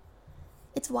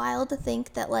 it's wild to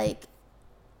think that, like,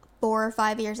 4 or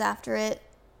 5 years after it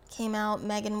came out,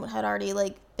 Megan had already,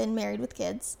 like, been married with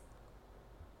kids.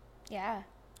 Yeah.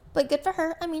 But good for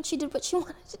her. I mean, she did what she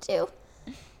wanted to do,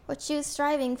 what she was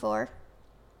striving for.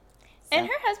 So. And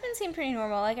her husband seemed pretty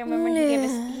normal. Like, I remember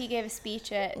he gave a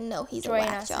speech at No, he's Joy a and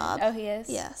whack Austin. job. Oh, he is?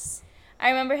 Yes. I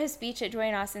remember his speech at Joy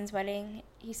and Austin's wedding.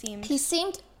 He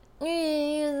seemed... No?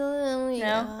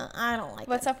 I don't like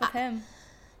What's him. up with him?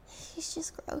 He's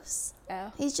just gross.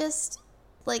 Oh. He's just,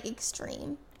 like,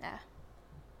 extreme. Yeah.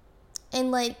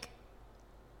 And, like,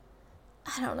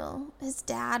 I don't know. His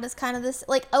dad is kind of this,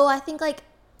 like, I think, like,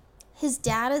 his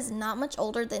dad is not much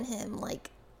older than him.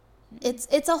 Like,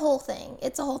 it's a whole thing.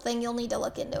 It's a whole thing. You'll need to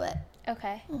look into it.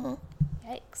 Okay. Mm-hmm.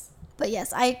 Yikes. But,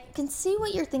 yes, I can see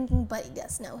what you're thinking, but,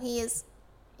 yes, no, he is.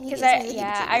 Because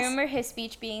I remember his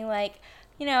speech being like,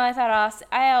 you know,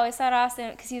 I always thought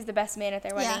Austin, because he was the best man at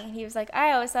their wedding, and he was like,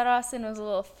 I always thought Austin was a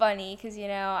little funny, because, you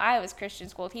know, I was Christian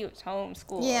schooled, he was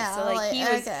homeschooled. Yeah, so, like,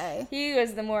 okay. he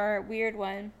was the more weird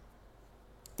one.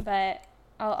 But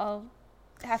I'll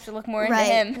have to look more into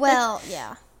him. Well,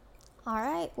 yeah. All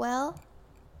right, well,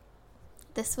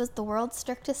 this was the world's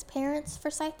strictest parents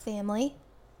Forsyth family.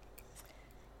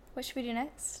 What should we do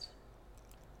next?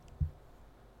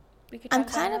 We could talk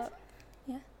about...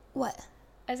 Yeah. What?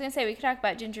 I was going to say, we could talk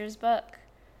about Ginger's book.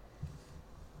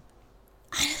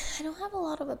 I don't have a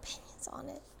lot of opinions on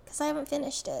it, because I haven't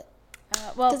finished it.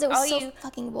 Well, because it was so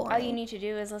fucking boring. All you need to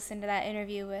do is listen to that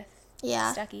interview with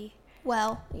Stuckey.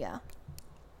 Well, yeah.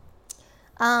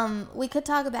 We could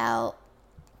talk about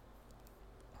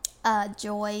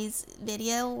Joy's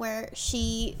video where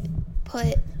she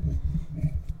put...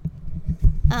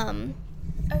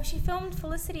 Oh, she filmed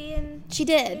Felicity and... She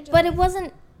did, Angela. but it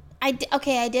wasn't... I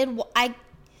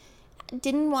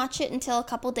didn't watch it until a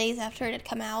couple days after it had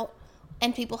come out,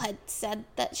 and people had said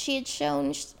that she had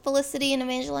shown Felicity and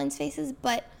Evangeline's faces,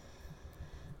 but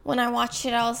when I watched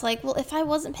it, I was like, well, if I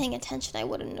wasn't paying attention, I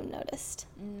wouldn't have noticed.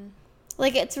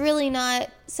 Like, it's really not...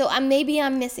 So maybe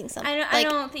I'm missing something.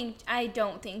 I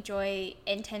don't think Joy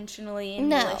intentionally and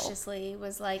maliciously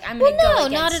was like, I'm Well, going to go no,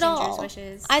 against not at Ginger's all.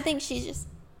 wishes. I think she's just...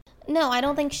 No, I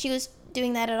don't think she was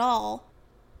doing that at all.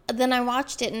 Then I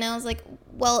watched it and I was like,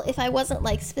 well, if I wasn't,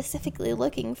 like, specifically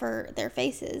looking for their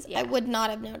faces, I would not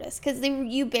have noticed, because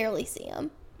you barely see them.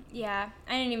 Yeah,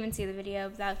 I didn't even see the video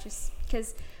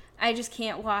because I just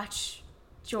can't watch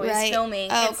Joy's filming.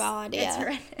 Oh, God, yeah. It's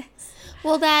horrendous.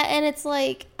 Well, that, and it's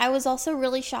like, I was also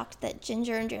really shocked that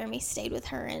Ginger and Jeremy stayed with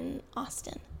her in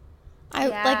Austin. I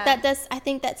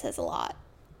think that says a lot.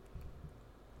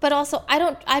 But also,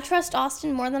 I trust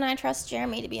Austin more than I trust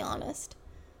Jeremy, to be honest.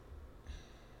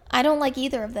 I don't like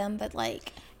either of them, but,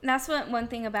 like... And that's one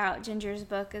thing about Ginger's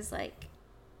book is, like,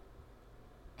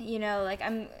 you know, like,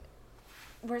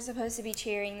 we're supposed to be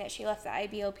cheering that she left the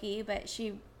IBLP, but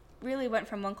she really went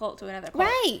from one cult to another cult.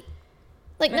 Right.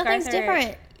 Like, nothing's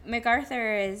different.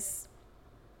 MacArthur is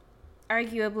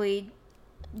arguably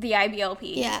the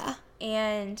IBLP. Yeah.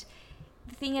 And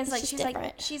the thing is, it's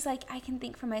like, she's like, I can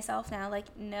think for myself now.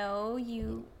 Like, no,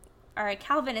 you are a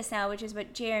Calvinist now, which is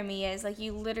what Jeremy is. Like,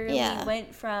 you literally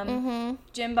went from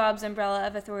Jim Bob's umbrella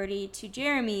of authority to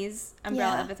Jeremy's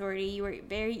umbrella of authority. You were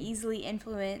very easily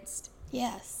influenced.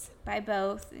 Yes. By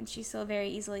both, and she's still very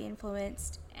easily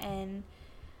influenced. And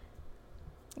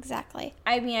exactly.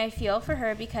 I mean, I feel for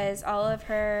her because all of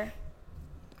her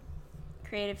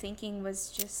creative thinking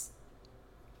was just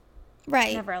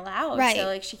never allowed. Right. So,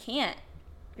 like, she can't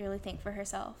really think for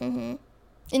herself. Mm-hmm.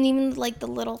 And even, like, the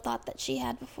little thought that she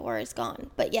had before is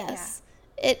gone. But, yes.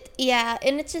 Yeah.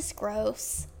 And it's just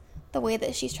gross, the way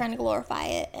that she's trying to glorify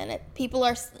it. And people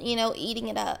are, you know, eating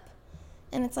it up.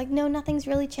 And it's like, no, nothing's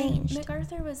really changed. And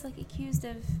MacArthur was, like, accused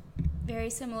of very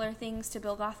similar things to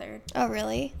Bill Gothard. Oh,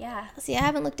 really? Yeah. See, I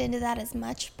haven't looked into that as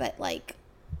much, but, like,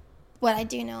 what I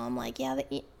do know, I'm like, yeah,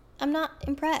 I'm not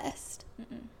impressed.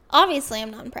 Mm-mm. Obviously,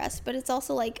 I'm not impressed, but it's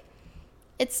also, like,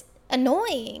 it's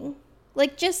annoying.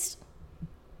 Like, just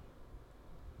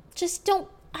don't,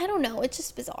 I don't know, it's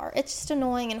just bizarre. It's just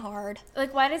annoying and hard.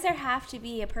 Like, why does there have to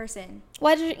be a person?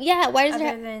 Why does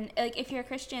Other than, like, if you're a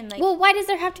Christian, like... Well, why does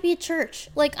there have to be a church?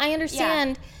 Like, I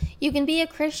understand you can be a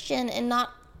Christian and not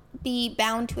be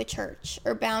bound to a church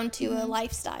or bound to a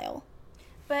lifestyle.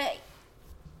 But,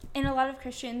 and a lot of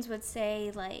Christians would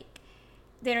say, like,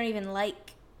 they don't even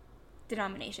like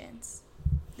denominations.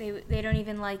 They don't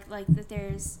even like that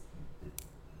there's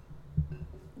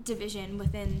division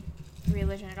within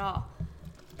religion at all.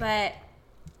 But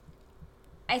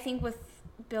I think with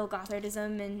Bill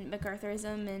Gothardism and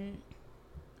MacArthurism and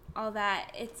all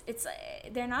that, it's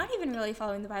they're not even really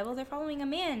following the Bible. They're following a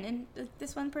man and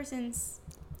this one person's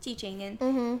teaching.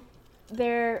 And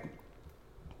they're,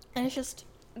 and it's just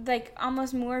like,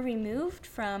 almost more removed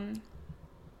from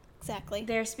exactly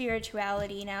their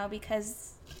spirituality now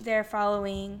because they're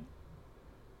following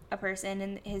a person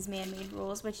and his man-made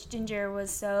rules, which Ginger was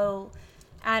so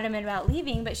adamant about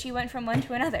leaving, but she went from one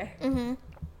to another. Mm-hmm.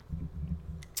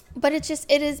 But it's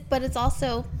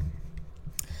also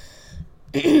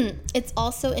it's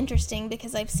also interesting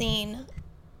because I've seen,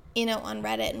 on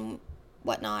Reddit and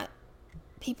whatnot,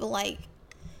 people like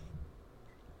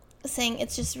saying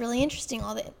it's just really interesting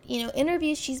all the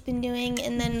interviews she's been doing,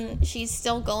 and then she's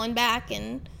still going back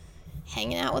and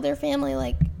hanging out with her family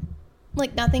like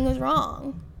nothing was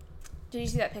wrong. Did you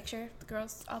see that picture the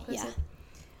girls all posted? Yeah.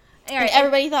 Right, and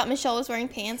everybody thought Michelle was wearing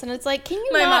pants, and it's like, can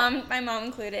you my mom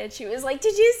included. She was like,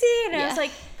 did you see? And I was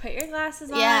like, put your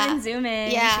glasses on and zoom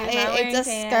in. Yeah, she was not wearing it's a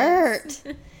pants.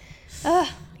 skirt.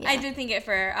 Yeah. I did think it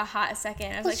for a hot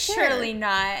second. I was like, surely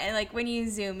not. And like when you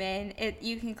zoom in,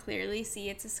 you can clearly see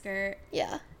it's a skirt.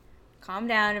 Yeah. Calm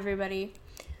down, everybody.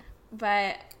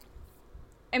 But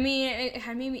I mean, it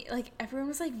had me like everyone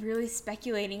was like really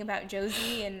speculating about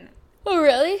Josie and. Oh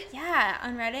really? Yeah,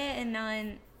 on Reddit and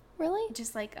on. Really?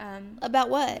 Just like about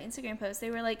what? Instagram posts. They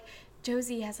were like,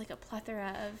 Josie has like a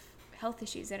plethora of health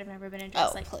issues that have never been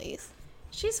addressed. Oh, like, please.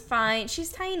 She's fine. She's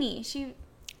tiny. She's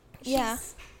yeah.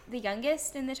 The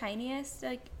youngest and the tiniest.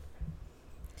 Like,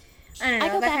 I don't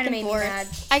know. That kind of made me mad.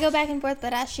 I go back and forth,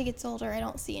 but as she gets older, I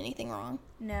don't see anything wrong.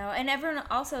 No, and everyone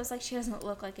also is like, she doesn't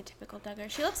look like a typical Duggar.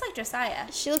 She looks like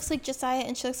Josiah. She looks like Josiah,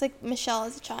 and she looks like Michelle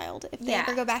as a child. If they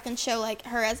ever go back and show like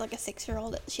her as like a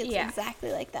 6-year-old, she looks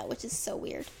exactly like that, which is so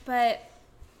weird. But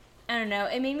I don't know.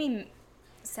 It made me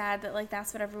sad that like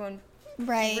that's what everyone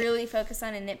really focused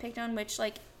on and nitpicked on. Which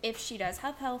like if she does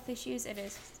have health issues, it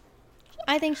is.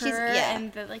 I think her she's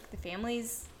and the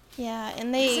family's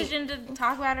and decision to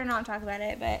talk about it or not talk about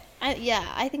it. But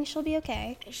I think she'll be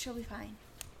okay. She'll be fine.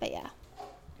 But yeah.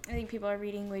 I think people are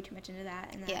reading way too much into that,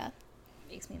 and that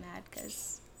makes me mad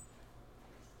because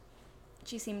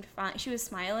she seemed fine. She was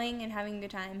smiling and having a good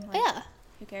time. Like,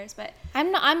 who cares? But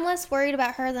I'm less worried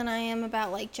about her than I am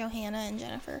about like Johanna and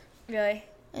Jennifer. Really?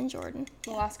 And Jordan.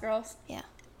 The Lost Girls. Yeah.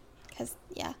 Because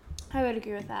I would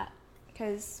agree with that.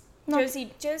 Because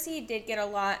Josie did get a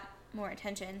lot more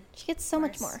attention. She gets so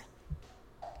much more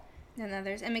than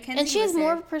others, and Mackenzie. And she has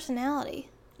more of a personality.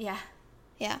 Yeah.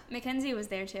 Yeah. Mackenzie was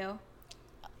there too.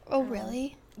 Oh,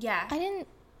 really? Yeah. I don't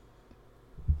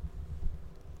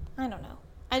know.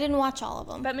 I didn't watch all of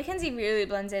them. But Mackenzie really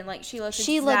blends in. Like, she looks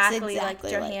exactly like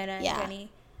Johanna and Jenny.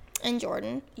 And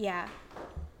Jordan. Yeah.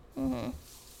 Mm-hmm.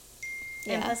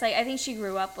 Yeah. And plus, like, I think she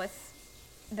grew up with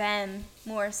them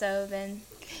more so than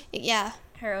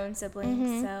her own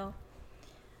siblings, so.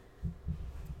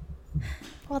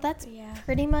 Well, that's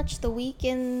pretty much the week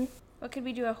in... What could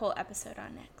we do a whole episode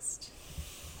on next?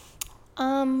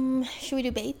 Should we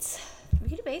do Bates? We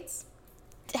could do Bates.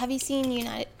 Have you seen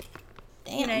United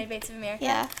Bates of America?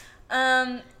 Yeah.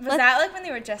 Was that like when they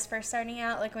were just first starting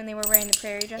out, like when they were wearing the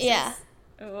prairie dresses? Yeah.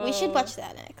 Ooh. We should watch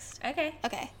that next. Okay.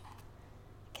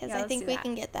 Because I think we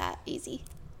can get that easy.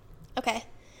 Okay.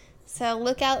 So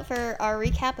look out for our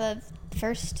recap of the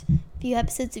first few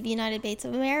episodes of United Bates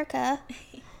of America.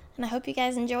 And I hope you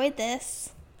guys enjoyed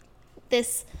this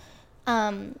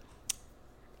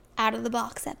out of the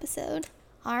box episode.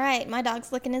 All right, my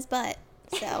dog's licking his butt.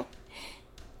 So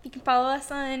you can follow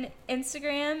us on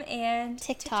Instagram and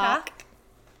TikTok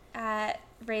at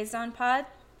Raised on Pod.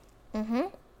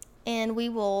 And we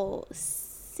will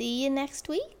see you next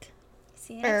week.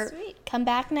 Come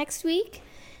back next week.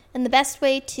 And the best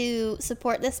way to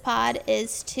support this pod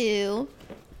is to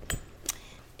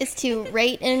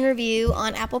rate and review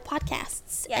on Apple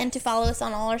Podcasts and to follow us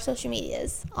on all our social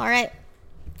medias. All right.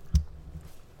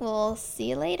 We'll see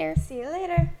you later. See you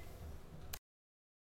later.